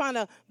just trying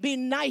to be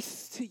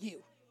nice to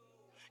you.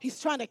 He's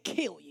trying to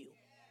kill you.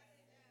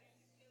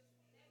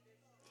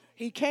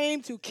 He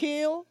came to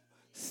kill,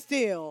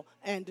 steal,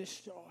 and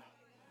destroy.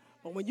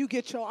 But when you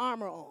get your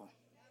armor on,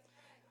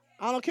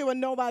 I don't care what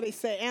nobody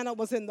say, Anna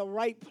was in the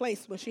right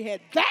place when she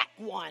had that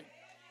one.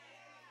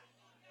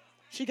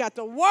 She got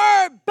the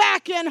word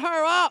backing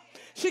her up.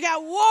 She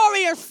got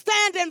warriors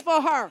standing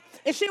for her.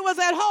 If she was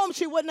at home,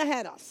 she wouldn't have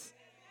had us.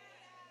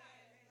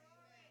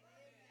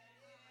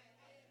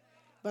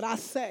 But I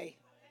say,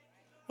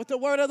 what the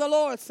word of the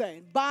Lord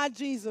say, by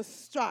Jesus'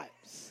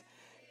 stripes,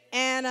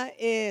 Anna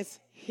is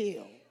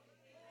healed.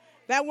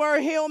 That word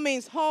healed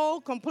means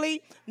whole,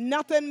 complete,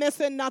 nothing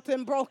missing,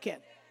 nothing broken.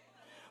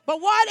 But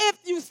what if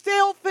you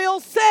still feel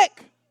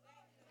sick?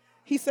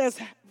 He says,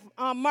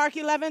 Mark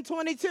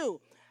 11:22,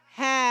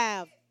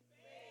 have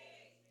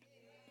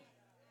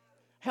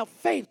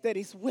faith that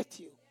he's with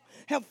you.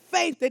 Have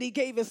faith that he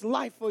gave his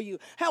life for you.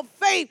 Have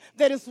faith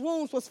that his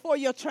wounds was for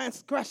your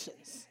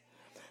transgressions.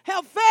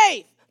 Have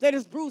faith that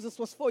his bruises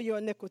was for your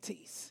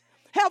iniquities.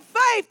 Have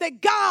faith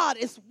that God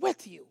is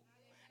with you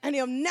and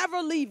he'll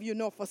never leave you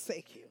nor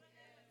forsake you.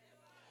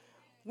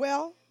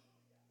 Well,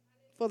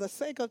 for the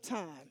sake of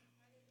time,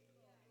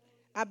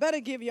 I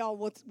better give y'all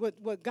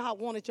what God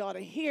wanted y'all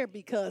to hear,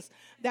 because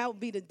that would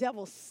be the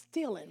devil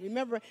stealing.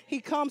 Remember, he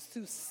comes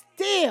to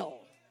steal,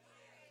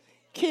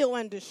 kill,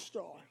 and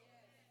destroy.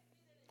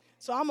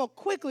 So I'm going to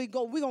quickly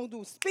go. We're going to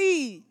do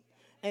speed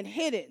and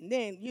hit it. And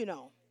then,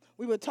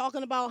 we were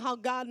talking about how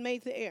God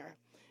made the air.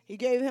 He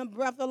gave him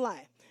breath of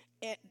life.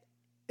 And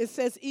it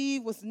says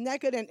Eve was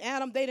naked and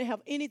Adam, they didn't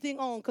have anything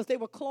on because they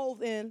were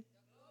clothed in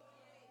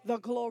the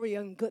glory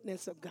and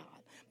goodness of God.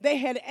 They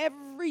had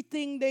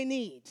everything they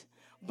need.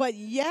 But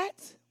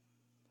yet,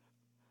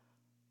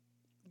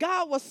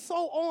 God was so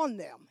on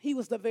them. He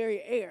was the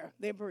very air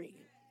they breathe.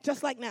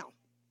 Just like now.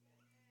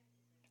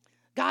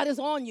 God is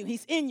on you.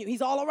 He's in you.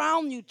 He's all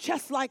around you,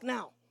 just like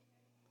now.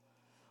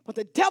 But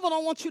the devil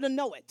don't want you to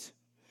know it.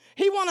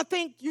 He want to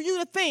think you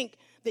to think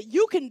that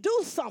you can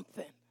do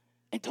something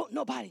and don't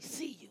nobody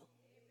see you.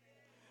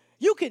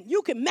 You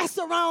can mess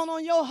around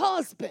on your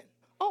husband.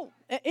 Oh,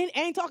 I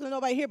ain't talking to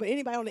nobody here, but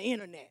anybody on the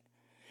internet.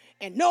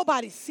 And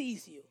nobody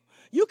sees you.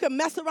 You can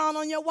mess around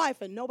on your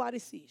wife and nobody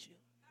sees you.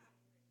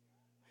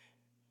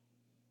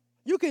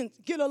 You can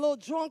get a little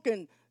drunk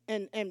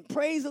and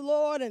praise the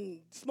Lord and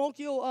smoke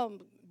your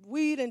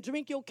weed and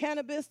drink your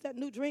cannabis, that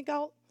new drink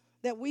out,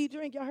 that weed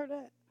drink. Y'all heard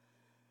that?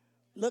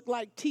 Look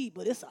like tea,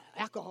 but it's an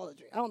alcoholic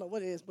drink. I don't know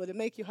what it is, but it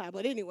make you high.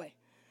 But anyway,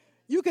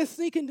 you can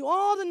sneak and do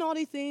all the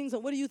naughty things,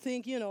 and what do you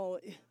think,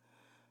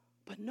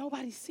 but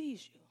nobody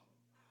sees you.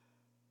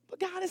 But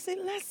God is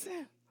saying,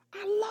 listen,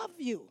 I love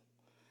you.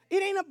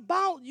 It ain't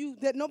about you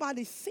that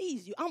nobody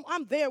sees you.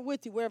 I'm there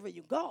with you wherever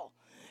you go.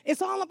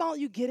 It's all about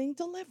you getting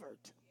delivered.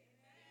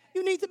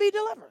 You need to be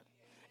delivered.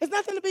 It's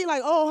nothing to be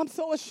like, oh, I'm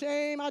so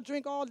ashamed. I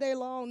drink all day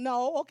long.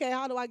 No. Okay,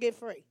 how do I get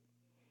free?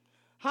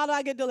 How do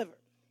I get delivered?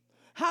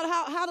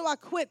 How do I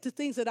quit the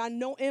things that I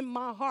know in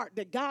my heart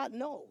that God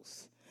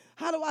knows?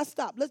 How do I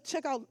stop? Let's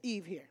check out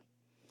Eve here.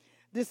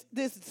 This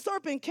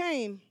serpent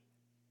came,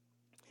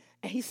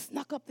 and he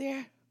snuck up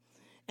there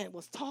and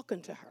was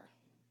talking to her.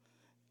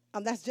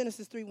 That's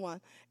Genesis 3:1.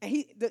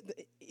 And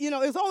it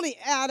was only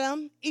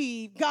Adam,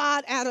 Eve,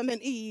 God, Adam,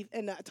 and Eve,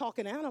 and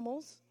talking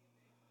animals.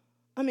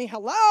 I mean,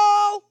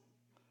 hello?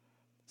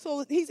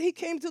 So he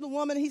came to the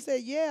woman, and he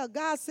said, yeah,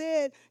 God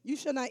said you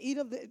shall not eat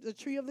of the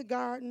tree of the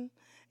garden.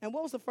 And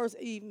what was the first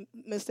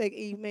mistake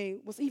Eve made?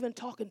 Was even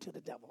talking to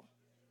the devil.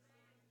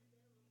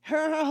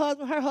 Her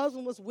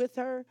husband was with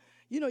her.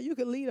 You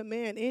can lead a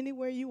man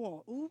anywhere you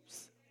want.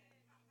 Oops.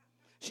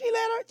 She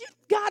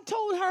God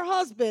told her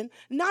husband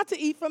not to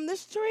eat from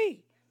this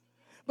tree.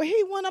 But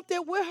he went up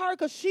there with her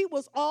because she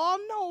was all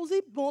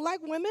nosy, more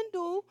like women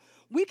do.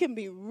 We can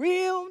be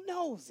real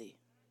nosy.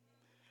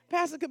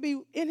 Pastor could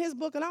be in his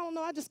book, and I don't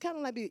know, I just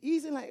kind of be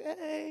easy, like,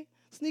 hey,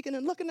 sneaking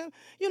and looking at,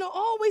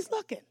 always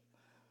looking.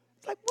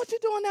 It's like, what you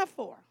doing that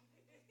for?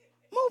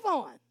 Move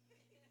on,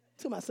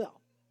 to myself.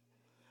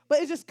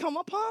 But it just come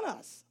upon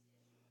us.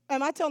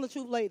 Am I telling the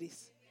truth,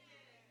 ladies?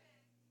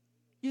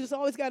 You just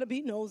always got to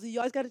be nosy. You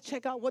always got to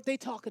check out what they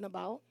talking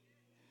about.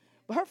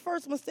 But her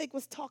first mistake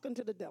was talking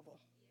to the devil.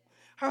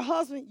 Her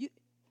husband,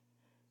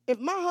 if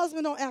my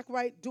husband don't act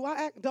right,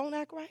 don't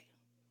act right?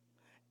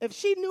 If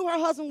she knew her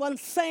husband wasn't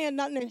saying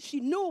nothing and she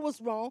knew it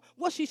was wrong,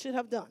 what she should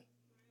have done?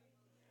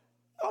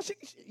 Oh, she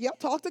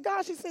talked to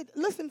God. She said,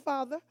 listen,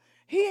 Father,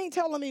 he ain't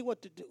telling me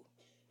what to do.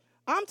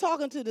 I'm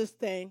talking to this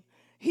thing.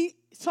 He's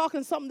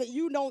talking something that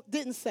you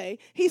didn't say.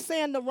 He's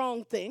saying the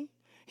wrong thing.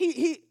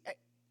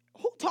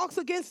 Who talks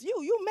against you?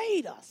 You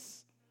made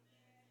us.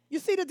 You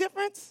see the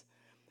difference?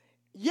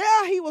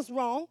 Yeah, he was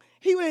wrong.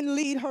 He didn't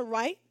lead her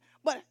right.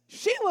 But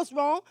she was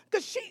wrong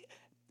because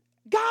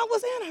God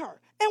was in her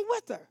and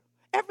with her.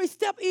 Every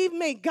step Eve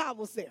made, God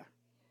was there.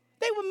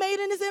 They were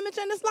made in his image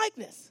and his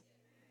likeness.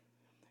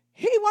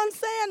 He wasn't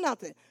saying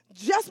nothing.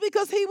 Just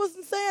because he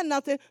wasn't saying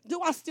nothing,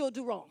 do I still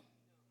do wrong?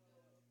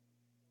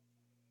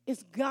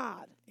 It's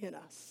God in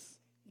us,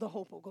 the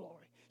hope of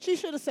glory. She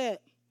should have said,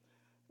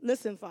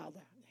 listen, Father,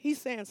 he's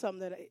saying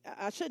something that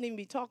I shouldn't even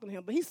be talking to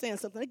him, but he's saying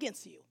something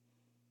against you.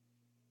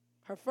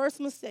 Her first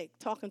mistake,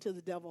 talking to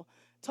the devil,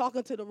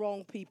 talking to the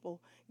wrong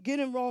people,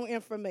 getting wrong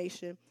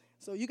information.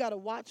 So you got to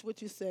watch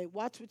what you say,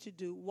 watch what you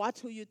do, watch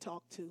who you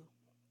talk to.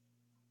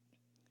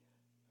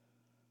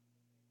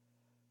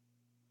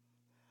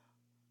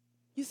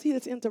 You see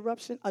this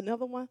interruption?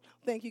 Another one?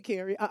 Thank you,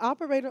 Carrie. An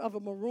operator of a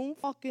maroon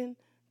talking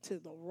to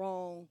the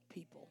wrong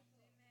people.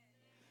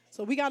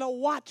 So we got to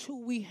watch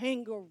who we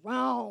hang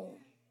around.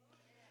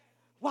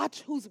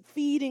 Watch who's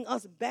feeding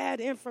us bad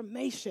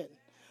information.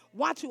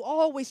 Watch who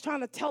always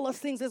trying to tell us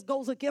things that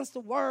goes against the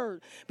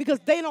word because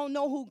they don't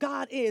know who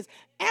God is.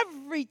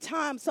 Every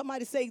time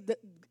somebody say the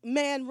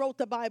man wrote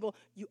the Bible,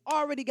 you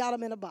already got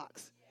him in a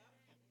box.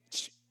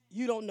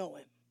 You don't know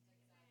him.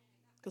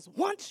 Because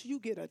once you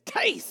get a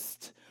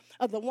taste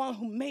of the one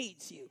who made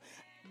you,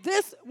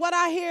 this, what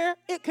I hear,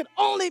 it could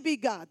only be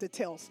God that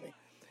tells me.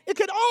 It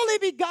could only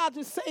be God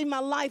to save my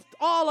life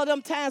all of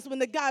them times when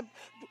the guy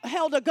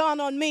held a gun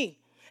on me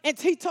and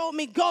he told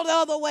me, go the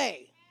other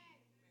way.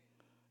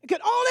 It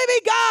could only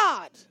be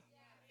God.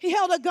 He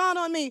held a gun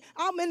on me.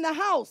 I'm in the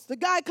house. The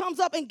guy comes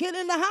up and get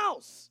in the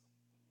house.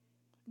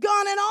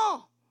 Gun and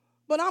all.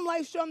 But I'm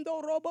like,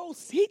 Shundo Robo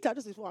Sita.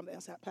 This is before I'm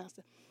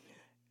pastor.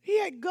 He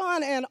had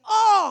gun and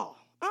all.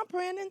 I'm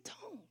praying in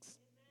tongues.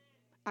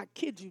 I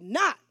kid you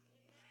not.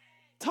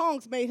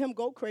 Tongues made him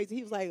go crazy.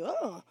 He was like,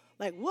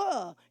 like,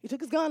 whoa. He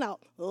took his gun out.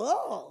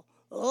 Out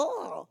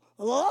of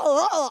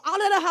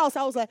the house.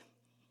 I was like,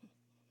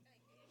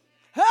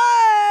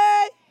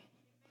 hey.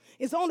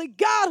 It's only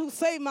God who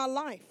saved my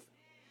life.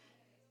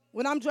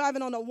 When I'm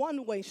driving on a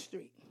one-way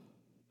street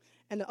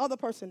and the other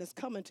person is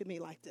coming to me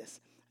like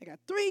this. I got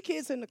 3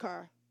 kids in the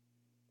car.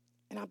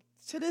 And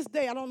to this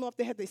day, I don't know if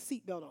they had their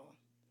seatbelt on.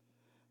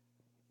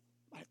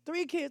 I had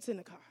 3 kids in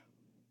the car.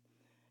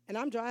 And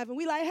I'm driving.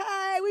 We like,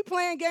 hey, we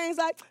playing games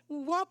like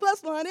 1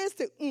 + 1 is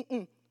 2.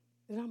 And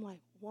I'm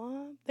like,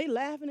 1? They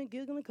laughing and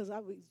giggling because I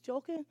was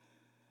joking.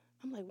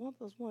 I'm like, 1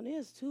 + 1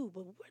 is 2,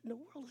 but what in the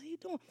world is he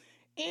doing?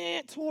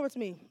 And towards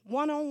me,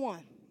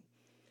 one-on-one.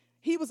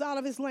 He was out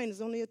of his lane.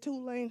 There's only a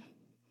 2-lane.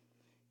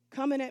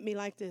 Coming at me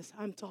like this.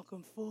 I'm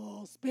talking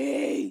full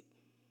speed.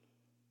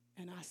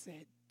 And I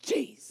said,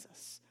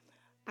 Jesus,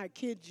 I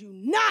kid you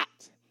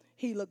not.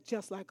 He looked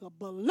just like a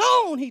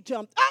balloon. He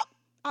jumped up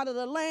out of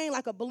the lane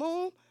like a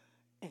balloon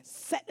and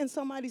sat in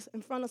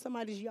front of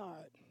somebody's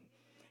yard.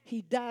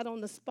 He died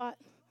on the spot.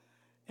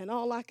 And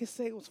all I could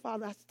say was,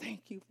 Father, I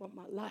thank you for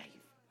my life.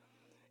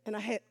 And I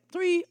had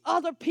 3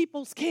 other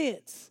people's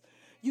kids.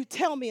 You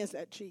tell me, is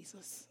that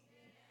Jesus?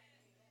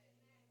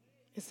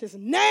 It's his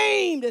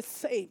name that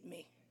saved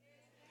me.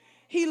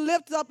 He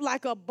lifted up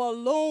like a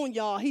balloon,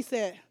 y'all. He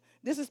said,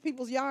 this is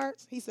people's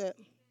yards? He said,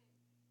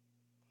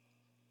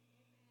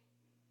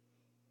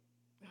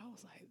 I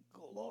was like,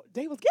 oh, Lord.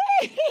 They was,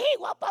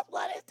 1 +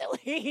 1 is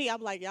 2.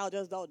 I'm like, y'all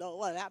just don't know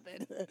what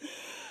happened.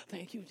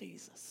 Thank you,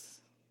 Jesus.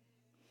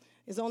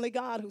 It's only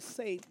God who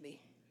saved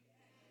me.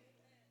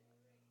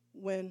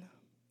 When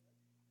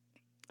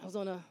I was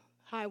on a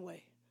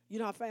highway. You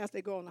know how fast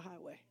they go on the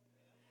highway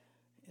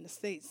in the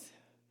States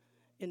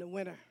in the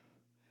winter.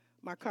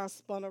 My car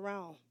spun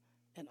around,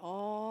 and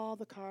all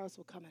the cars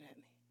were coming at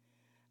me.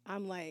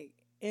 I'm like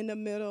in the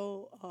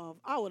middle of,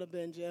 I would have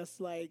been just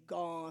like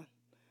gone.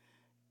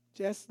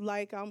 Just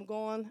like I'm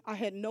going. I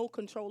had no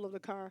control of the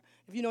car.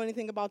 If you know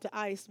anything about the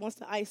ice, once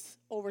the ice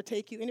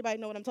overtake you, anybody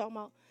know what I'm talking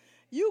about?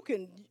 Your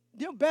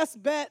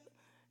best bet,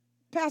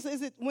 Pastor,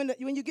 is it when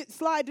you get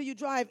slide, do you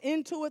drive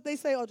into it, they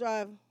say, or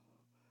drive?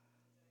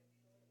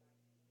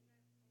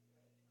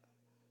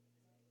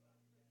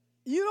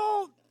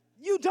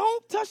 You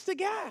don't touch the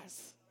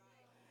gas.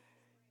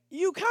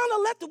 You kind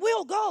of let the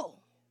wheel go.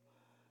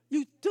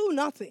 You do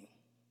nothing.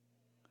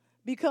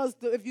 Because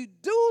if you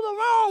do the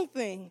wrong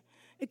thing,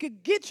 it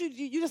could get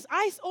you just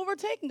ice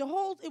overtaking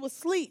it was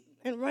sleet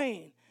and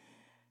rain.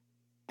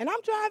 And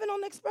I'm driving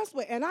on the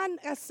expressway, and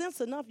I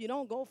sense enough you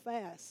don't go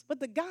fast. But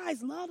the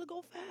guys love to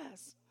go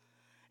fast.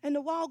 And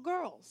the wild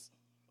girls.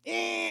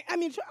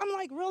 I'm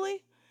like,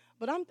 really?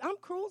 But I'm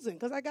cruising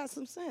because I got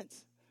some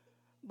sense.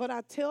 But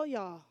I tell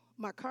y'all,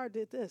 my car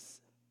did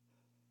this.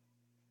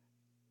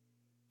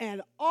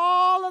 And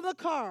all of the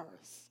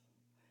cars,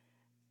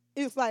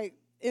 it's like,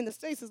 in the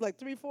States, it's like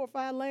 3, 4,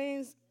 5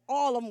 lanes.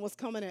 All of them was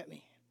coming at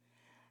me.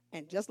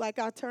 And just like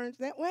I turned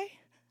that way,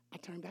 I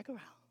turned back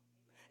around.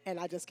 And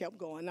I just kept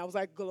going. And I was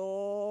like, glory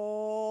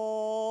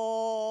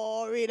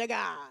to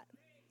God.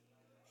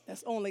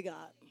 That's only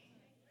God.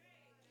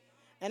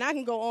 And I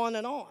can go on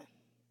and on.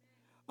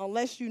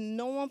 Unless you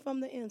know him from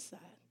the inside.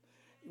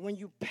 When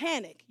you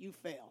panic, you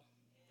fail.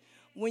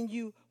 When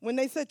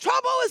they say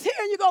trouble is here,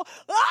 you go,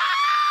 ah!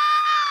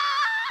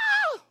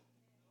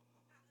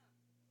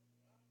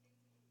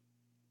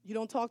 You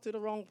don't talk to the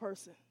wrong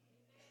person.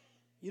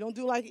 You don't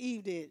do like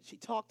Eve did. She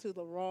talked to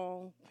the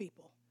wrong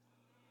people.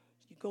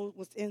 You go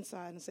what's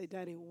inside and say,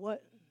 Daddy,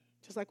 what?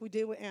 Just like we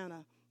did with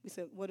Anna. We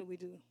said, what do we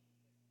do?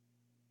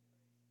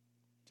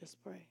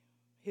 Just pray.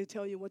 He'll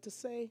tell you what to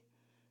say.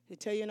 He'll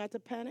tell you not to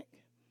panic.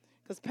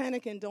 Because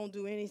panicking don't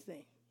do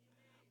anything.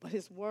 But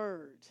his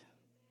word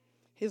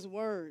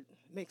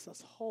makes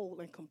us whole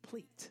and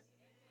complete.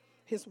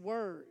 His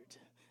word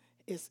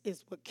is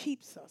what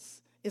keeps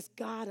us. It's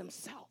God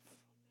himself.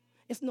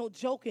 It's no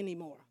joke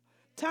anymore.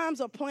 Times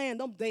are playing.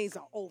 Those days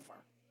are over.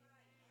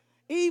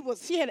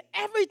 She had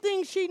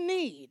everything she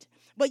needed,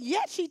 but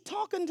yet she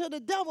talking to the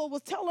devil,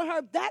 was telling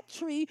her that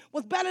tree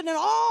was better than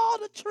all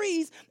the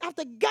trees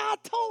after God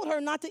told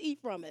her not to eat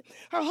from it.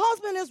 Her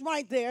husband is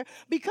right there.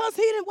 Because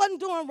he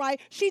wasn't doing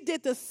right, she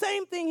did the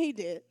same thing he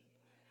did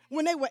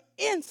when they were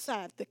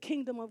inside the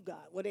kingdom of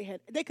God, where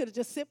they could have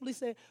just simply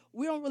said,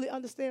 we don't really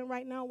understand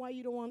right now why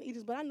you don't want to eat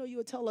this, but I know you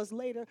will tell us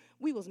later.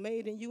 We was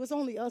made in you. It's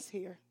only us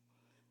here.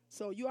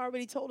 So you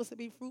already told us to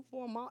be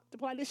fruitful and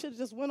multiply. They should have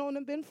just went on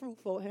and been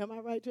fruitful. Am I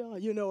right, y'all?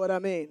 You know what I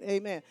mean.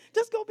 Amen.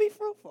 Just go be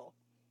fruitful.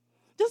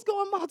 Just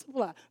go and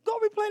multiply. Go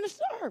replenish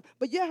the earth.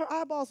 But yeah, her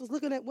eyeballs was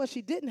looking at what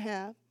she didn't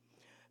have.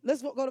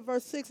 Let's go to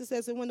verse 6. It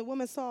says, and when the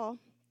woman saw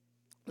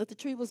that the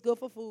tree was good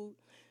for food,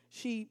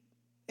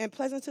 and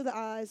pleasant to the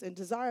eyes, and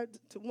desired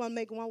to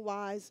make one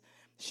wise,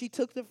 she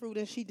took the fruit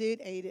and she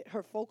did eat it.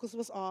 Her focus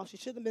was off. She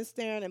shouldn't have been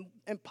staring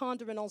and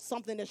pondering on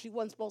something that she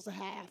wasn't supposed to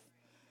have.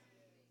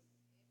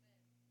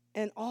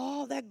 And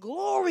all that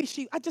glory,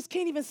 I just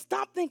can't even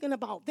stop thinking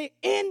about. They're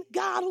in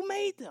God who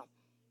made them.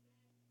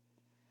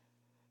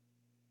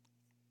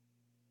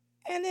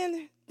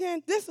 And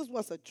then this is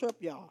what's a trip,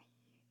 y'all.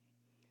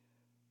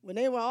 When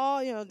they were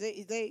all,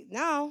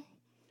 now,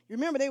 you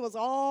remember they was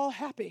all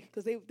happy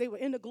because they were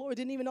in the glory.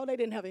 Didn't even know they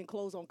didn't have any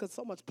clothes on because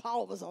so much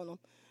power was on them.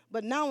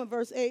 But now in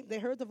verse 8, they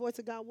heard the voice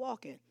of God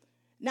walking.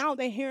 Now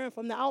they're hearing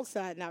from the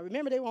outside. Now,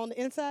 remember they were on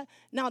the inside?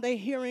 Now they're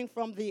hearing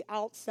from the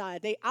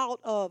outside. They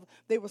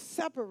were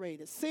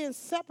separated. Sin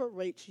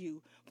separates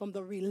you from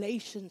the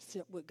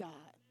relationship with God.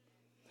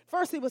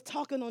 First, he was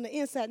talking on the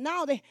inside.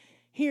 Now they're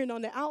hearing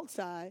on the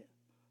outside.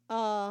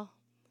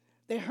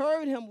 They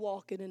heard him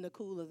walking in the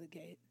cool of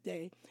the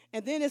day.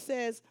 And then it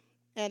says,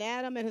 and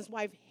Adam and his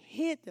wife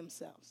hid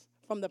themselves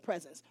from the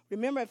presence.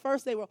 Remember, at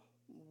first they were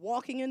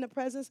walking in the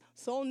presence,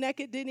 so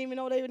naked, didn't even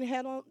know they didn't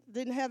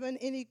have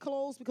any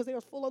clothes because they were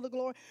full of the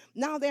glory.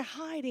 Now they're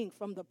hiding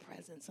from the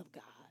presence of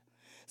God.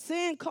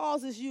 Sin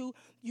causes you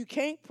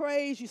can't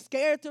praise, you're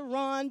scared to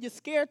run, you're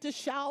scared to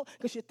shout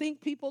because you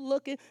think people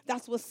looking.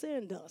 That's what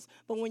sin does.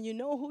 But when you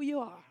know who you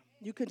are,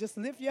 you can just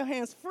lift your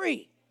hands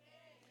free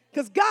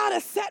because God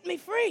has set me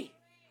free.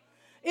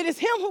 It is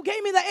him who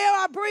gave me the air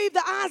I breathe,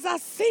 the eyes I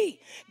see.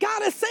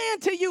 God is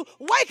saying to you,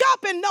 wake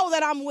up and know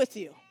that I'm with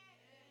you.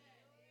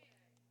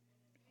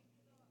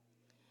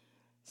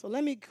 So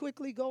let me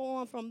quickly go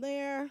on from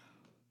there.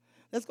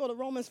 Let's go to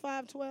Romans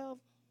 5:12.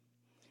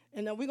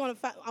 And then we're going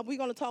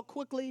to talk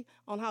quickly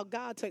on how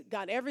God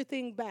got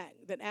everything back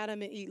that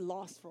Adam and Eve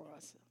lost for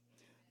us.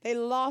 They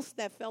lost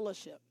that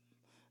fellowship.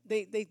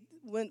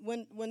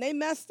 When they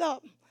messed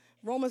up,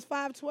 Romans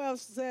 5:12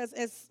 says,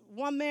 as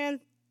one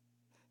man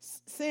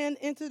sin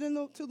entered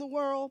into the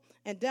world,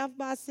 and death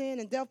by sin,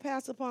 and death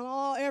passed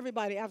upon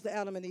everybody after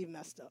Adam and Eve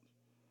messed up.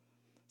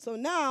 So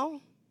now,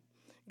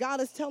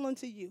 God is telling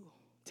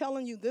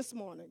you this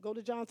morning, go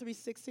to John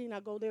 3:16. I'll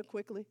go there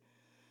quickly.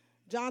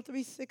 John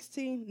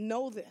 3:16,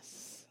 know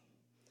this.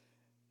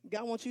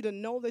 God wants you to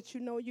know that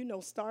you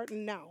know,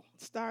 starting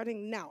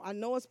now. I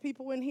know it's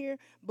people in here,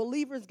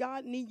 believers,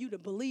 God need you to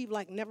believe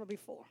like never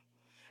before.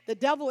 The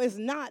devil is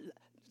not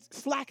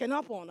slacking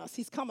up on us.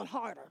 He's coming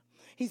harder.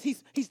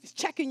 He's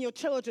checking your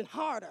children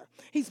harder.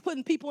 He's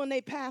putting people in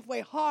their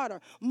pathway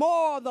harder,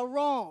 more of the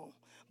wrong.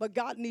 But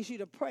God needs you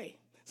to pray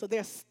so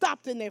they're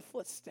stopped in their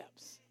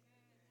footsteps.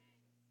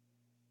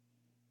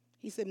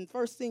 He said, the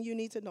first thing you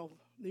need to know,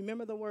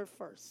 remember the word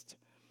first.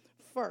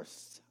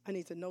 First, I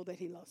need to know that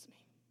he loves me.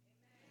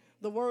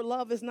 The word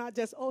love is not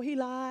just, he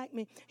liked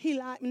me.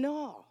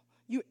 No,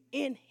 you're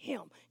in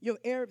him. Your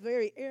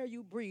very air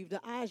you breathe, the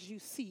eyes you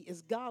see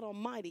is God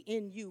Almighty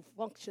in you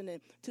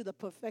functioning to the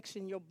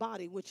perfection your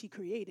body, which he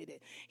created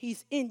it.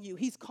 He's in you.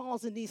 He's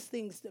causing these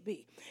things to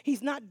be.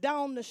 He's not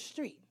down the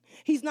street.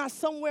 He's not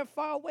somewhere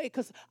far away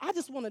because I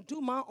just want to do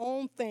my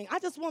own thing. I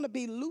just want to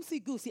be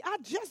loosey-goosey. I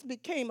just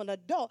became an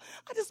adult.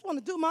 I just want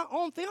to do my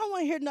own thing. I don't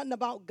want to hear nothing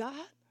about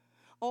God.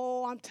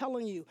 Oh, I'm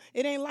telling you,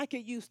 it ain't like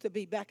it used to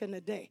be back in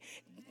the day.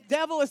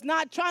 Devil is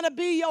not trying to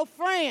be your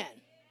friend.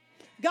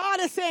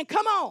 God is saying,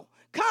 come on,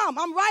 come.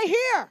 I'm right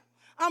here.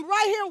 I'm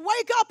right here.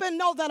 Wake up and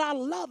know that I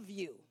love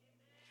you.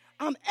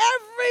 I'm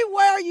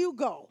everywhere you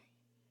go.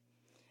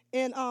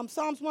 In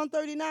Psalms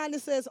 139,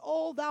 it says,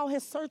 oh, thou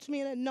hast searched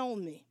me and have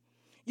known me.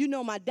 You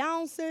know my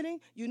down sitting.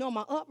 You know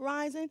my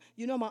uprising.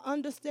 You know my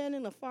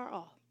understanding afar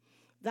off.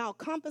 Thou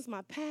compass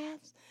my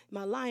paths.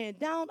 My lying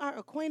down art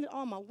acquainted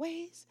all my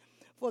ways.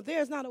 For there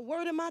is not a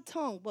word in my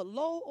tongue. But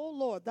lo, O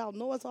Lord, thou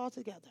knowest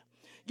altogether.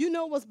 You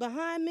know what's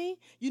behind me.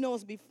 You know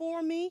what's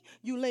before me.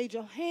 You laid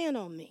your hand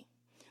on me.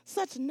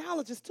 Such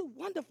knowledge is too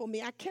wonderful for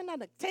me. I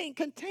cannot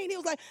contain. He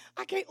was like,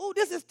 I can't. Oh,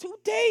 this is too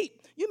deep.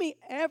 You mean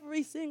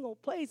every single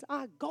place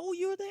I go,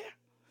 you're there?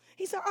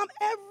 He said, I'm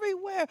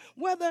everywhere.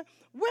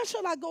 Where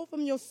shall I go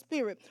from your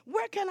spirit?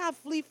 Where can I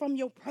flee from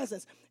your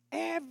presence?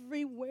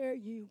 Everywhere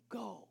you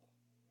go.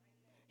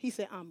 He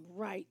said, I'm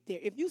right there.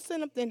 If you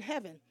send up in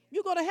heaven,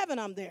 you go to heaven,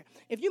 I'm there.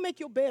 If you make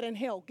your bed in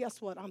hell,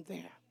 guess what? I'm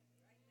there.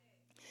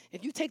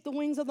 If you take the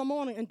wings of the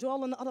morning and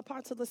dwell in the other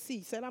parts of the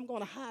sea, said, I'm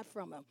going to hide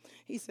from him.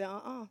 He said,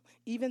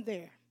 even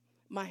there,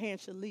 my hand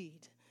shall lead,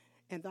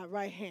 and thy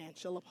right hand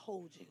shall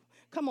uphold you.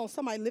 Come on,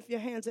 somebody lift your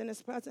hands in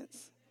his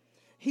presence.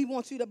 He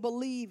wants you to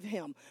believe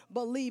him.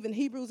 Believe in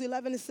Hebrews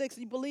 11:6.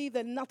 You believe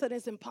that nothing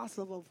is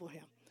impossible for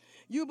him.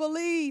 You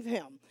believe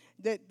him,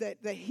 that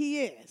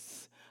he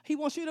is. He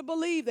wants you to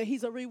believe that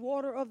he's a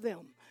rewarder of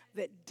them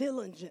that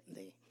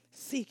diligently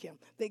seek him.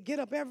 They get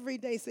up every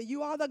day, say,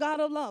 you are the God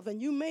of love,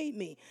 and you made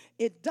me.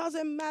 It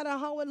doesn't matter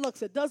how it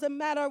looks. It doesn't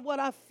matter what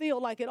I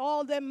feel like. It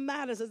all that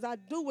matters is I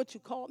do what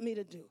you called me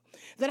to do,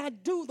 that I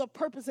do the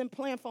purpose and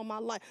plan for my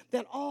life,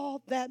 that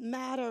all that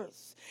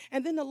matters.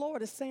 And then the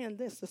Lord is saying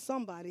this to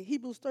somebody,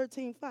 Hebrews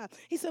 13:5.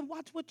 He said,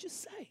 watch what you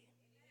say.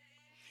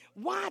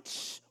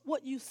 Watch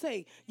what you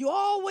say. You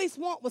always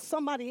want what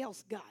somebody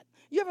else got.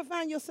 You ever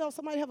find yourself,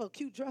 somebody have a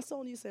cute dress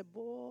on, and you say,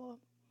 boy,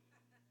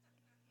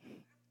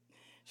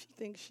 she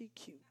thinks she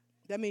cute.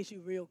 That means you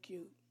real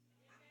cute.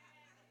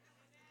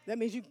 That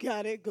means you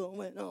got it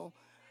going on.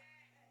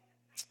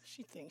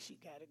 She thinks she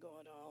got it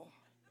going on.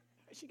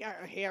 She got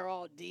her hair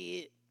all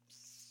dead.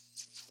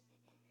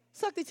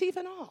 Suck the teeth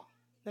and all.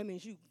 That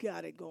means you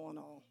got it going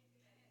on.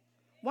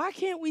 Why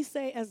can't we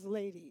say as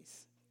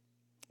ladies?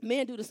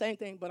 Men do the same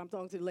thing, but I'm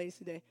talking to the ladies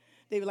today.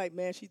 They be like,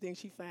 man, she thinks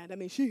she fine. That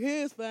means she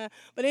is fine.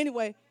 But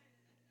anyway,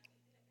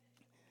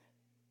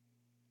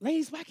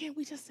 ladies, why can't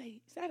we just say,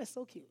 that is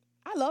so cute?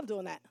 I love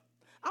doing that.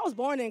 I was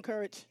born to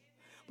encourage.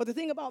 But the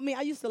thing about me,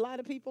 I used to lie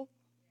to people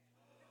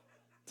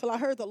till I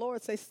heard the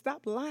Lord say,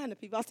 stop lying to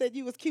people. I said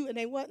you was cute and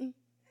they wasn't.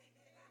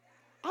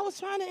 I was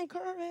trying to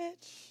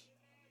encourage.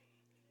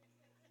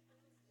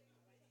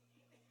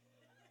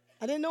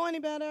 I didn't know any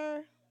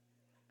better.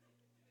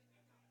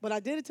 But I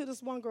did it to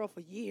this one girl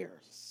for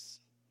years.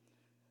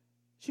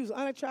 She was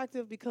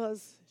unattractive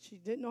because she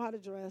didn't know how to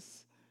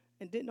dress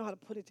and didn't know how to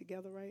put it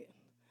together right.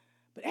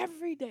 But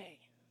every day,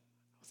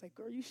 I was like,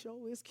 girl, you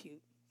sure is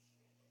cute.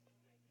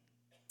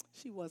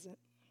 She wasn't.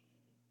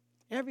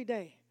 Every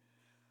day.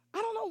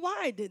 I don't know why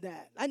I did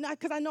that.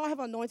 Because I know I have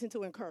an anointing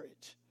to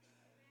encourage.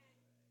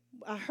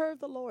 I heard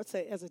the Lord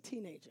say, as a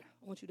teenager,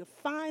 I want you to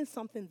find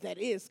something that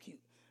is cute.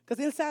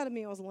 Because inside of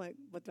me, I was like,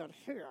 but that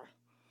hair,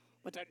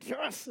 but that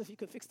dress, if you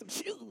could fix them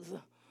shoes,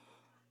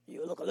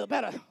 you look a little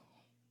better.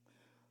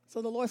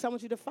 So the Lord said, I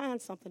want you to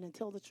find something and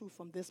tell the truth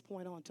from this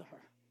point on to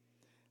her.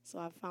 So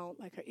I found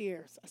like her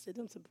ears. I said,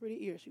 them some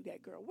pretty ears you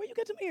got, girl. Where you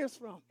get them ears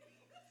from?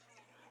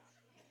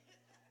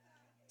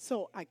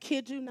 So I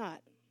kid you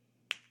not,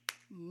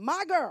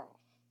 my girl,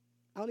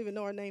 I don't even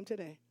know her name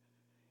today,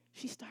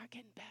 she started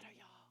getting better,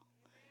 y'all.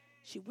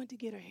 She went to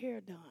get her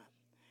hair done.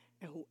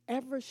 And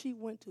whoever she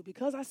went to,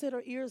 because I said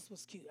her ears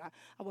was cute,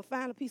 I would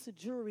find a piece of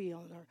jewelry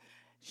on her.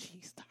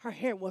 Her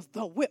hair was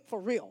the whip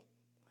for real.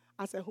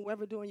 I said,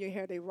 whoever doing your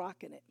hair, they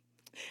rocking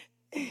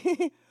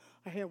it.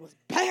 Her hair was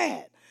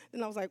bad.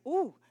 Then I was like,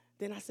 ooh.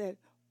 Then I said,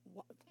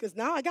 because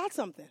now I got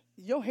something.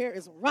 Your hair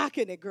is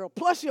rocking it, girl,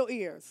 plus your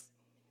ears.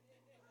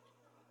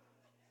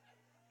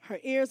 Her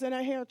ears and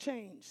her hair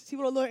changed. See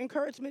what a little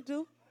encouragement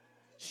do?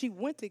 She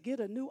went to get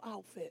a new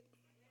outfit.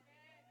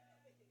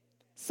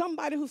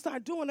 Somebody who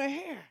started doing her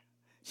hair.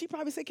 She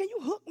probably said, can you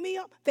hook me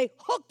up? They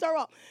hooked her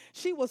up.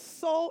 She was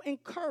so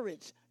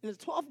encouraged. In the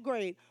 12th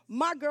grade,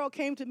 my girl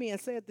came to me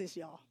and said this,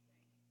 y'all,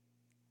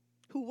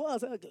 who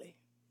was ugly.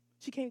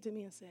 She came to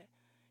me and said,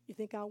 you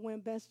think I'll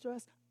win best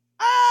dressed?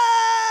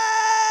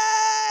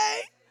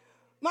 Hey!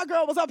 My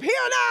girl was up here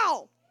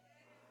now.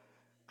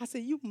 I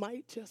said, you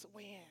might just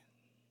win.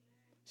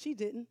 She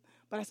didn't,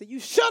 but I said, you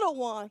should have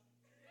won.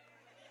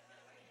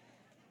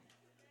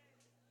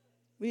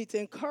 We need to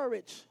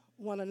encourage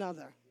one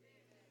another.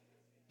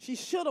 She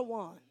should have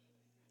won.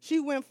 She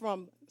went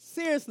from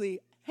seriously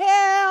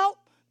help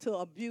to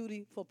a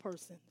beautiful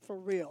person, for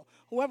real.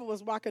 Whoever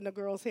was rocking the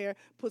girl's hair,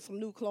 put some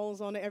new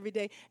clothes on her every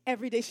day.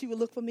 Every day she would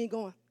look for me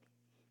going,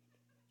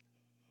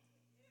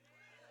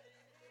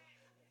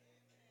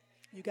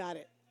 you got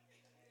it.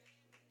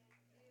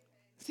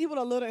 See what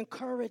a little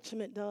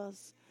encouragement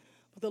does?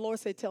 But the Lord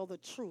said, tell the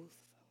truth.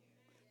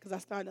 Because I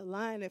started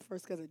lying at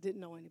first because I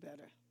didn't know any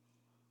better.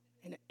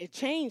 And it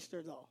changed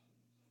her, though.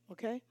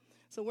 Okay?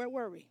 So where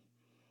were we?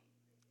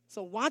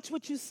 So watch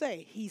what you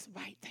say. He's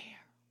right there.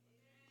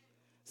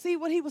 See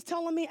what he was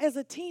telling me as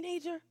a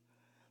teenager?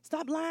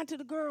 Stop lying to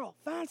the girl.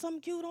 Find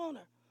something cute on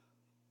her.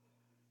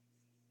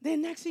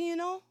 Then next thing you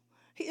know,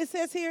 it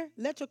says here,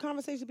 let your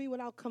conversation be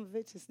without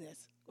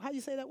covetousness. How do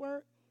you say that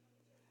word?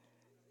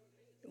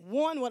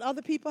 Want what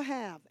other people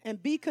have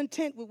and be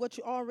content with what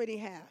you already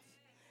have.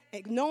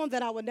 And knowing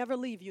that I would never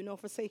leave you nor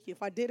forsake you.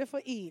 If I did it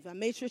for Eve, I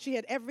made sure she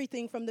had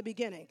everything from the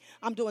beginning.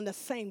 I'm doing the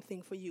same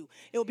thing for you.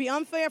 It would be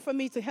unfair for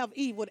me to have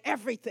Eve with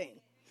everything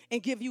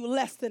and give you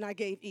less than I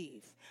gave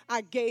Eve.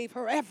 I gave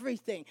her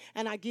everything,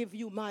 and I give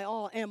you my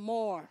all and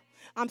more.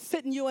 I'm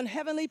sitting you in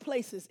heavenly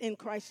places in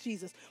Christ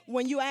Jesus.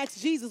 When you ask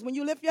Jesus, when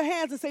you lift your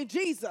hands and say,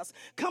 Jesus,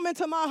 come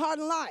into my heart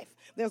and life,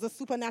 there's a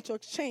supernatural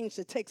change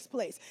that takes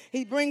place.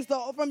 He brings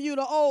from you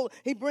the old.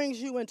 He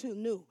brings you into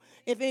new.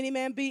 If any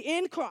man be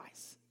in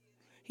Christ,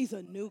 He's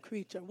a new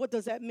creature. What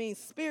does that mean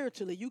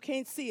spiritually? You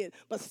can't see it,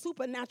 but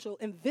supernatural,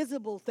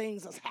 invisible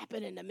things is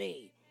happening to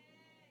me.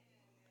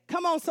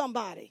 Come on,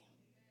 somebody.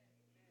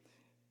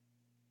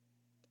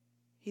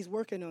 He's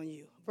working on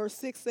you. Verse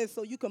 6 says,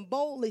 so you can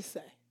boldly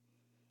say,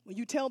 when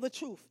you tell the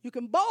truth, you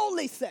can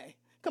boldly say,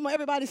 come on,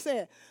 everybody say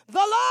it, the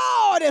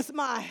Lord is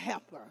my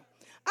helper.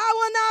 I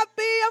will not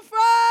be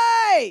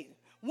afraid.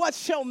 What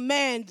shall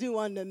man do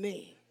unto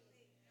me?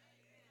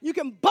 You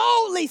can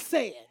boldly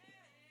say it.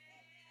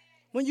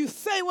 When you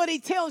say what he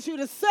tells you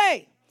to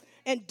say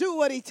and do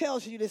what he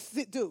tells you to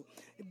do.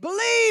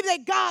 Believe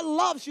that God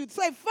loves you.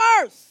 Say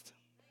first.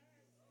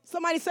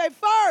 Somebody say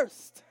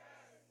first.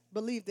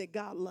 Believe that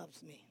God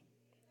loves me.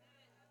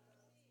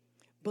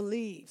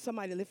 Believe.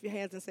 Somebody lift your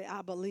hands and say,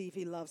 I believe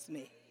he loves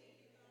me.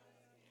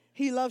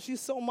 He loves you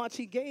so much,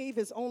 he gave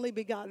his only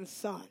begotten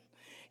son.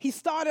 He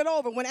started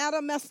over. When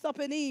Adam messed up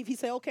in Eve, he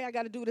said, okay, I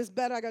got to do this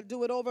better. I got to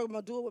do it over. I'm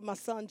going to do it with my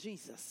son,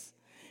 Jesus.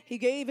 He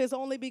gave his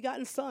only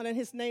begotten son, and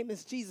his name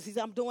is Jesus. He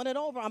said, I'm doing it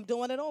over. I'm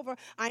doing it over.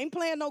 I ain't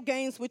playing no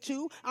games with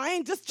you.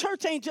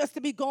 Church ain't just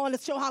to be going to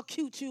show how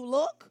cute you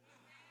look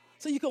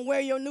so you can wear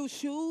your new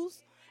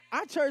shoes.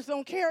 Our church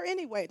don't care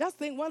anyway. That's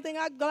one thing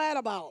I'm glad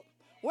about.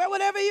 Wear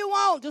whatever you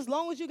want, just as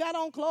long as you got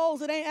on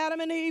clothes. It ain't Adam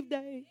and Eve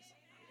days.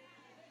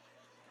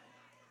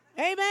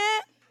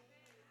 Amen?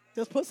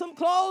 Just put some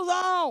clothes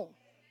on.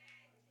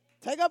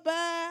 Take a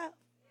bath.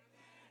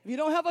 If you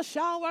don't have a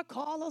shower,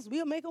 call us.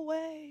 We'll make a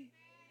way.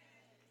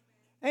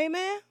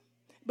 Amen?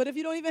 But if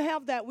you don't even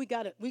have that, we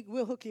got it.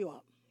 We'll hook you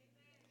up.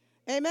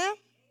 Amen?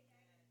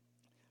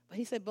 But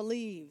he said,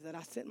 believe that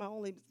I sent my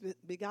only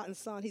begotten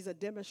son. He's a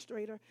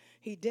demonstrator.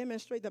 He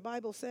demonstrates. The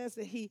Bible says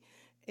that he,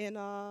 in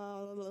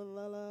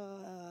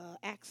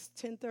Acts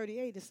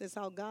 10:38, it says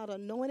how God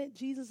anointed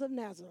Jesus of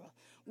Nazareth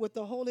with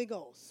the Holy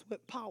Ghost,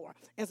 with power,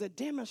 as a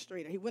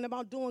demonstrator. He went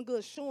about doing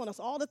good, showing us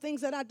all the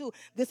things that I do.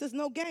 This is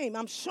no game.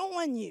 I'm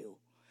showing you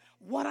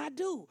what I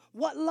do,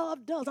 what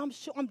love does.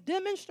 I'm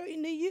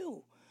demonstrating to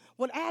you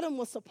what Adam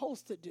was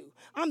supposed to do.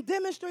 I'm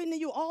demonstrating to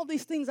you all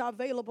these things are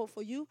available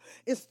for you.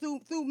 It's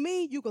through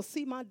me you can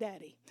see my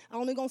daddy.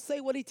 I'm only going to say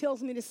what he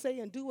tells me to say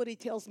and do what he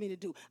tells me to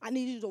do. I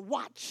need you to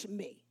watch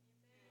me.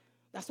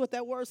 That's what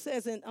that word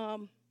says in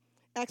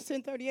Acts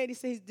 10:38. He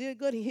says he did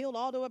good. He healed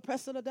all the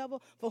oppressed of the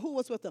devil. For who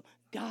was with them?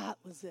 God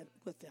was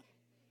with them.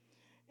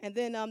 And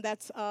then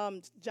that's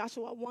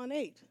Joshua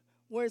 1:8,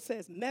 where it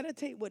says,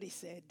 meditate what he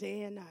said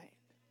day and night.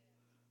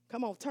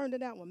 Come on, turn to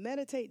that one.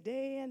 Meditate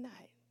day and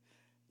night.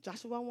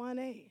 Joshua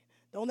 1:8.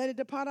 Don't let it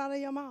depart out of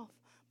your mouth,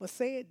 but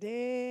say it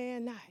day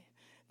and night,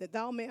 that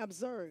thou may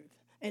observe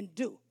and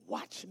do.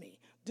 Watch me.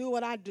 Do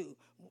what I do.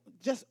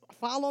 Just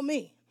follow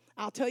me.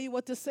 I'll tell you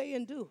what to say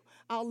and do.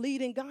 I'll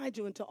lead and guide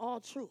you into all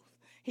truth.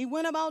 He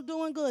went about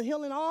doing good,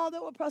 healing all that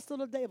were oppressed of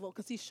the devil,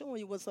 because he's showing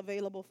you what's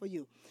available for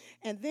you.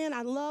 And then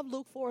I love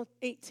Luke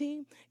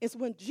 4:18. It's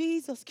when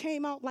Jesus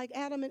came out like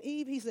Adam and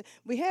Eve. He said,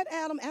 we had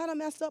Adam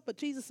messed up, but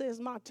Jesus said, it's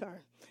my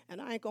turn,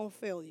 and I ain't going to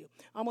fail you.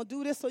 I'm going to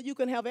do this so you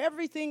can have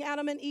everything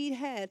Adam and Eve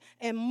had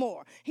and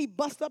more. He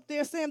bust up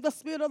there saying, the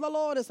Spirit of the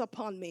Lord is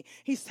upon me.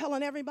 He's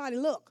telling everybody,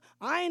 look,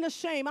 I ain't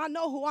ashamed. I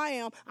know who I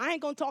am. I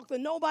ain't going to talk to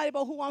nobody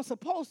about who I'm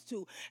supposed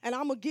to, and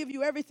I'm going to give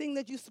you everything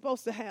that you're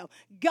supposed to have.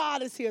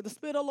 God is here. The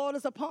Spirit of the Lord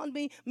is upon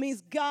me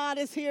means God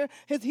is here.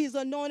 He's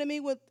anointed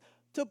me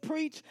to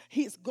preach.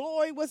 His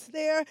glory was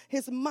there.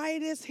 His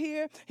might is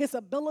here. His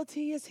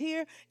ability is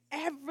here.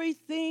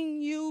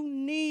 Everything you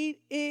need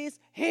is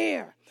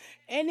here.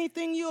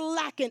 Anything you're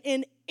lacking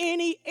in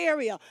any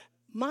area,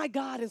 my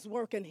God is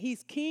working.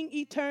 He's King,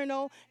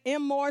 eternal,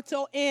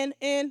 immortal, and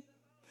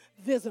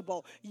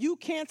invisible. You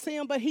can't see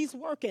him, but he's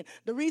working.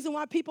 The reason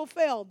why people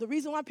fail, the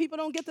reason why people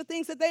don't get the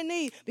things that they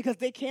need, because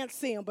they can't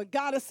see him. But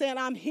God is saying,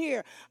 I'm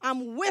here.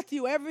 I'm with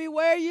you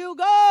everywhere you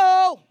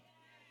go.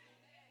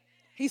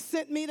 He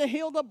sent me to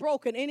heal the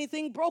broken.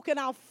 Anything broken,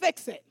 I'll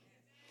fix it.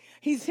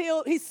 He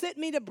sent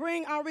me to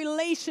bring our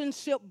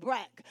relationship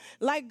back.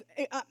 Like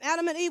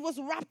Adam and Eve was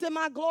wrapped in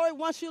my glory.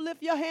 Once you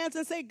lift your hands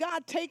and say,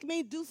 God, take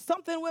me, do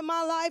something with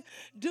my life.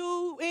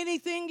 Do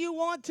anything you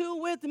want to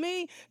with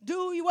me.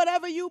 Do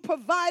whatever you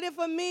provided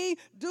for me.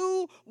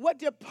 Do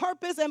what your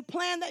purpose and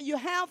plan that you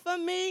have for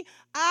me.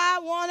 I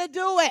want to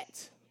do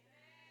it.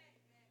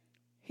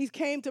 He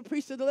came to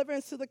preach the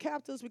deliverance to the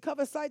captives,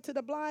 recover sight to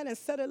the blind, and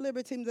set at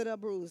liberty to the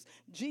bruised.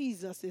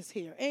 Jesus is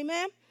here.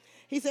 Amen?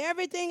 He said,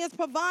 everything is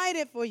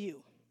provided for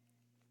you.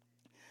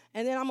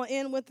 And then I'm going to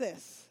end with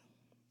this.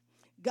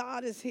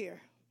 God is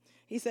here.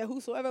 He said,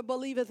 whosoever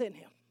believeth in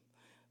him,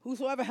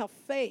 whosoever have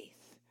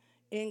faith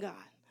in God.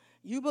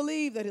 You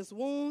believe that his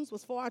wounds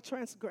was for our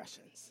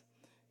transgressions.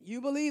 You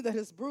believe that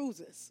his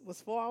bruises was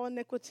for our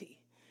iniquity.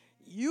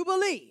 You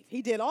believe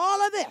he did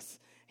all of this.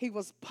 He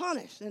was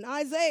punished in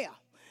Isaiah.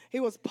 He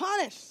was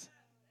punished.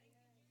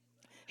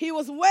 He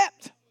was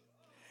whipped.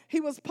 He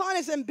was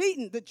punished and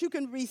beaten that you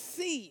can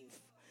receive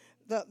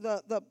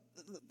the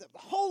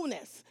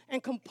wholeness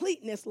and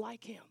completeness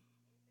like him.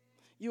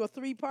 You're a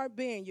three-part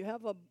being. You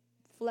have a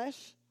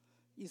flesh,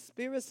 your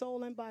spirit,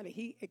 soul, and body.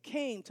 He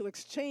came to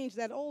exchange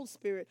that old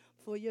spirit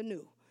for your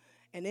new.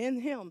 And in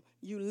him,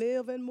 you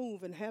live and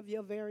move and have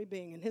your very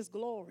being. And his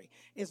glory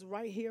is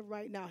right here,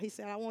 right now. He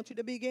said, I want you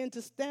to begin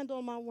to stand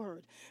on my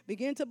word.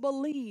 Begin to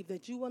believe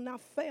that you will not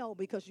fail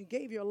because you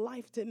gave your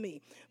life to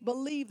me.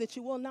 Believe that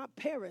you will not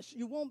perish.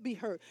 You won't be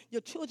hurt.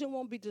 Your children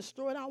won't be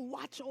destroyed. I'll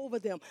watch over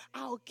them.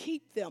 I'll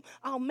keep them.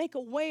 I'll make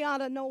a way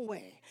out of no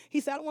way.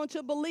 He said, I want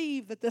you to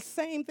believe that the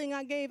same thing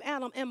I gave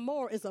Adam and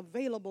more is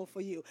available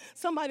for you.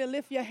 Somebody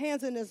lift your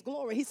hands in his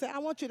glory. He said, I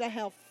want you to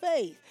have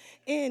faith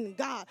in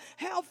God.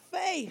 Have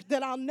faith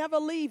that I'll never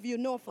leave you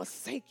nor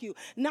forsake you.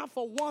 Not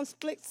for one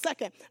split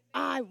second,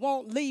 I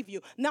won't leave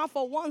you. Not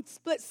for one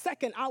split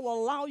second, I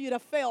will allow you to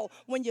fail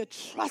when you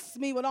trust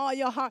me with all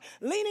your heart,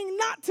 leaning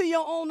not to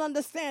your own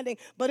understanding,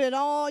 but in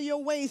all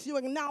your ways you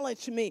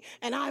acknowledge me,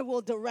 and I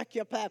will direct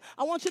your path.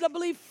 I want you to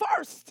believe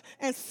first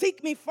and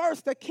seek me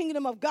first, the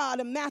kingdom of God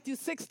in Matthew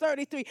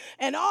 6:33,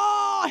 and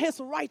all his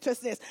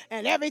righteousness,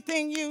 and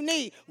everything you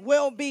need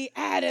will be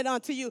added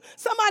unto you.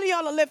 Somebody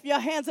ought to lift your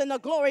hands in the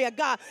glory of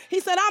God. He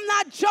said, I'm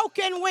not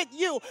joking with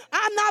you.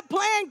 I'm not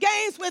playing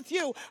games with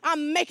you.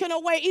 I'm making a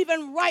way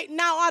even right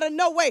now out of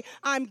no way.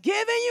 I'm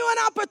giving you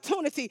an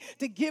opportunity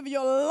to give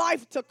your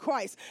life to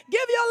Christ.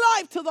 Give your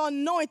life to the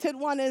anointed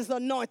one is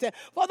anointed.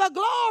 For the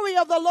glory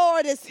of the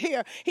Lord is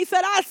here. He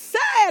said, I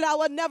said I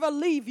would never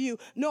leave you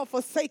nor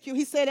forsake you.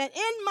 He said, and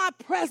in my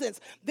presence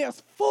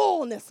there's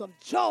fullness of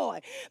joy.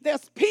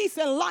 There's peace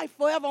and life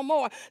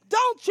forevermore.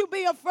 Don't you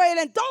be afraid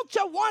and don't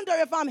you wonder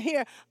if I'm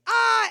here.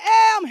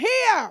 I am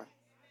here.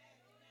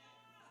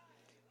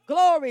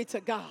 Glory to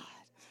God.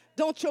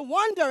 Don't you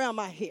wonder, am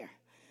I here?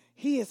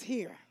 He is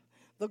here.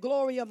 The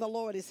glory of the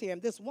Lord is here.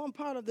 And this one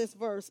part of this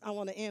verse I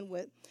want to end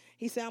with.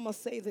 He said, I'm going to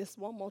say this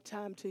one more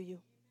time to you.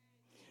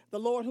 The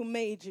Lord who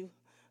made you,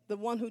 the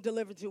one who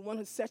delivered you, one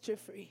who set you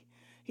free.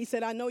 He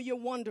said, I know you're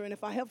wondering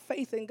if I have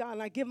faith in God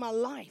and I give my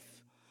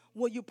life,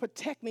 will you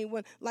protect me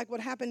when, like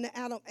what happened to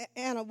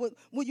Anna,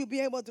 will you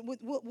be able to,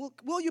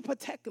 will you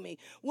protect me?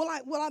 Will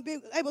I be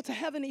able to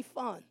have any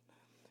fun?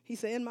 He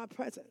said, in my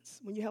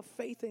presence, when you have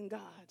faith in God,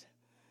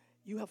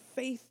 you have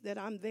faith that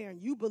I'm there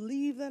and you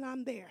believe that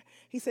I'm there.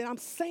 He said, I'm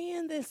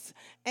saying this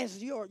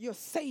as your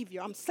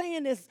Savior. I'm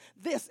saying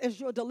this as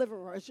your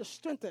deliverer, as your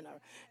strengthener,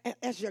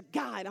 as your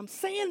guide. I'm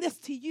saying this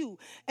to you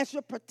as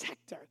your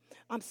protector.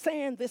 I'm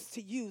saying this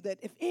to you that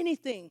if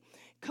anything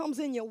comes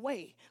in your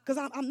way, because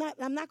I'm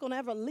not going to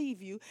ever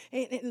leave you.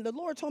 And the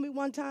Lord told me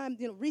one time,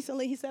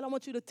 recently, he said, I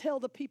want you to tell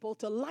the people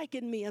to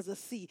liken me as a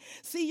sea.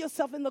 See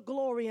yourself in the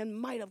glory and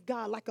might of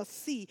God like a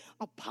sea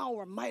of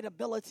power, might,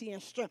 ability,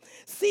 and strength.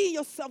 See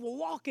yourself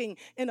walking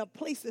in a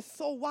place that's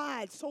so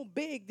wide, so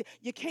big, that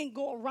you can't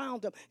go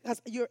around them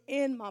because you're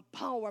in my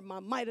power, my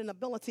might, and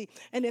ability.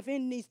 And if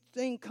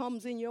anything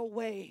comes in your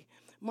way,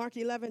 Mark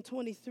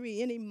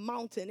 11:23, any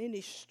mountain,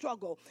 any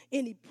struggle,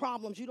 any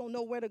problems, you don't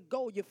know where to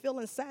go, you're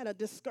feeling sad or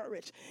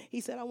discouraged.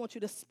 He said, I want you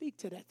to speak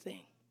to that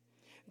thing.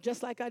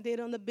 Just like I did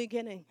in the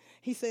beginning.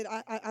 He said,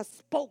 I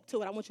spoke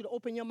to it. I want you to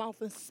open your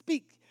mouth and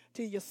speak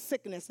to your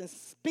sickness and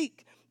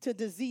speak to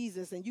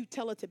diseases, and you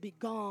tell it to be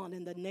gone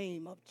in the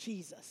name of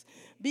Jesus.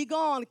 Be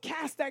gone.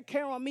 Cast that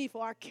care on me,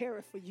 for I care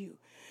it for you.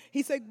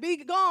 He said, be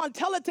gone.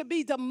 Tell it to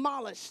be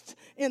demolished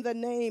in the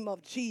name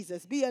of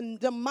Jesus. Be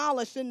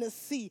demolished in the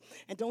sea.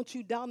 And don't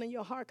you doubt in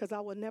your heart, because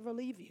I will never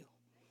leave you.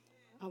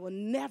 I will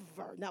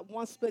never, not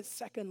one split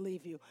second,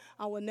 leave you.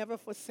 I will never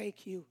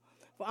forsake you.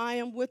 For I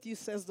am with you,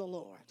 says the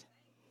Lord.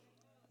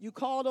 You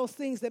call those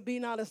things that be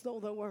not as though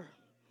they were.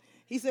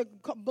 He said,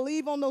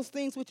 believe on those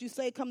things which you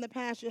say come to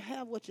pass. You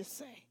have what you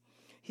say.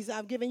 He said,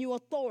 I've given you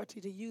authority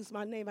to use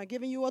my name. I've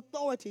given you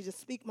authority to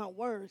speak my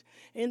word.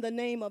 In the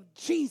name of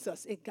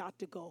Jesus, it got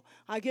to go.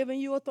 I've given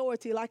you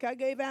authority like I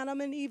gave Adam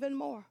and even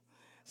more.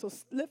 So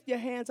lift your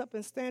hands up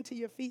and stand to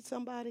your feet,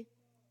 somebody.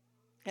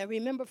 And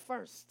remember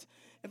first,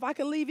 if I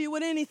can leave you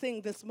with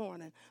anything this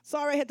morning.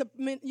 Sorry I had to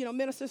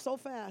minister so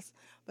fast.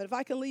 But if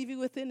I can leave you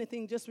with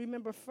anything, just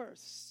remember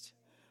first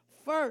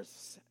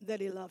that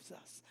he loves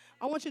us.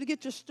 I want you to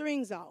get your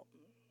strings out.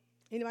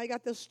 Anybody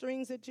got those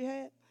strings that you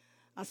had?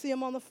 I see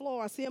them on the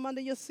floor. I see them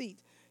under your seat.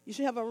 You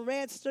should have a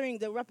red string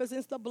that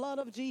represents the blood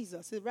of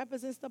Jesus. It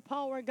represents the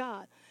power of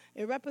God.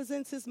 It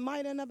represents his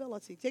might and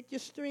ability. Take your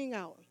string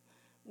out.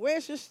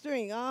 Where's your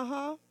string?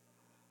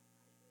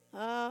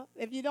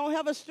 If you don't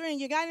have a string,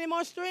 you got any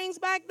more strings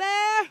back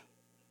there?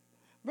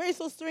 Brace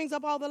those strings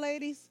up, all the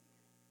ladies.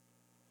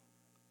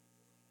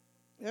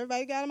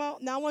 Everybody got them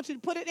out? Now I want you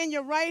to put it in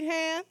your right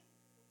hand.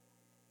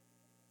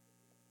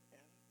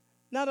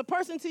 Now, the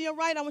person to your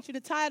right, I want you to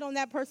tie it on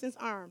that person's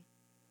arm.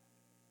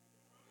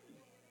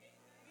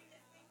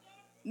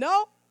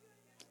 No?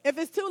 If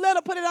it's too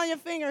little, put it on your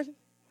finger.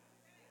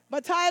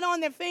 But tie it on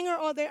their finger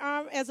or their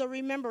arm as a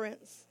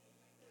remembrance.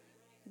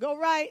 Go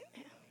right.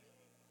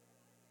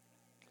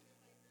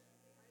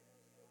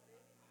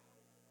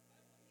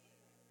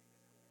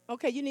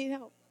 Okay, you need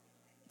help.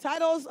 Tie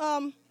those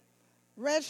red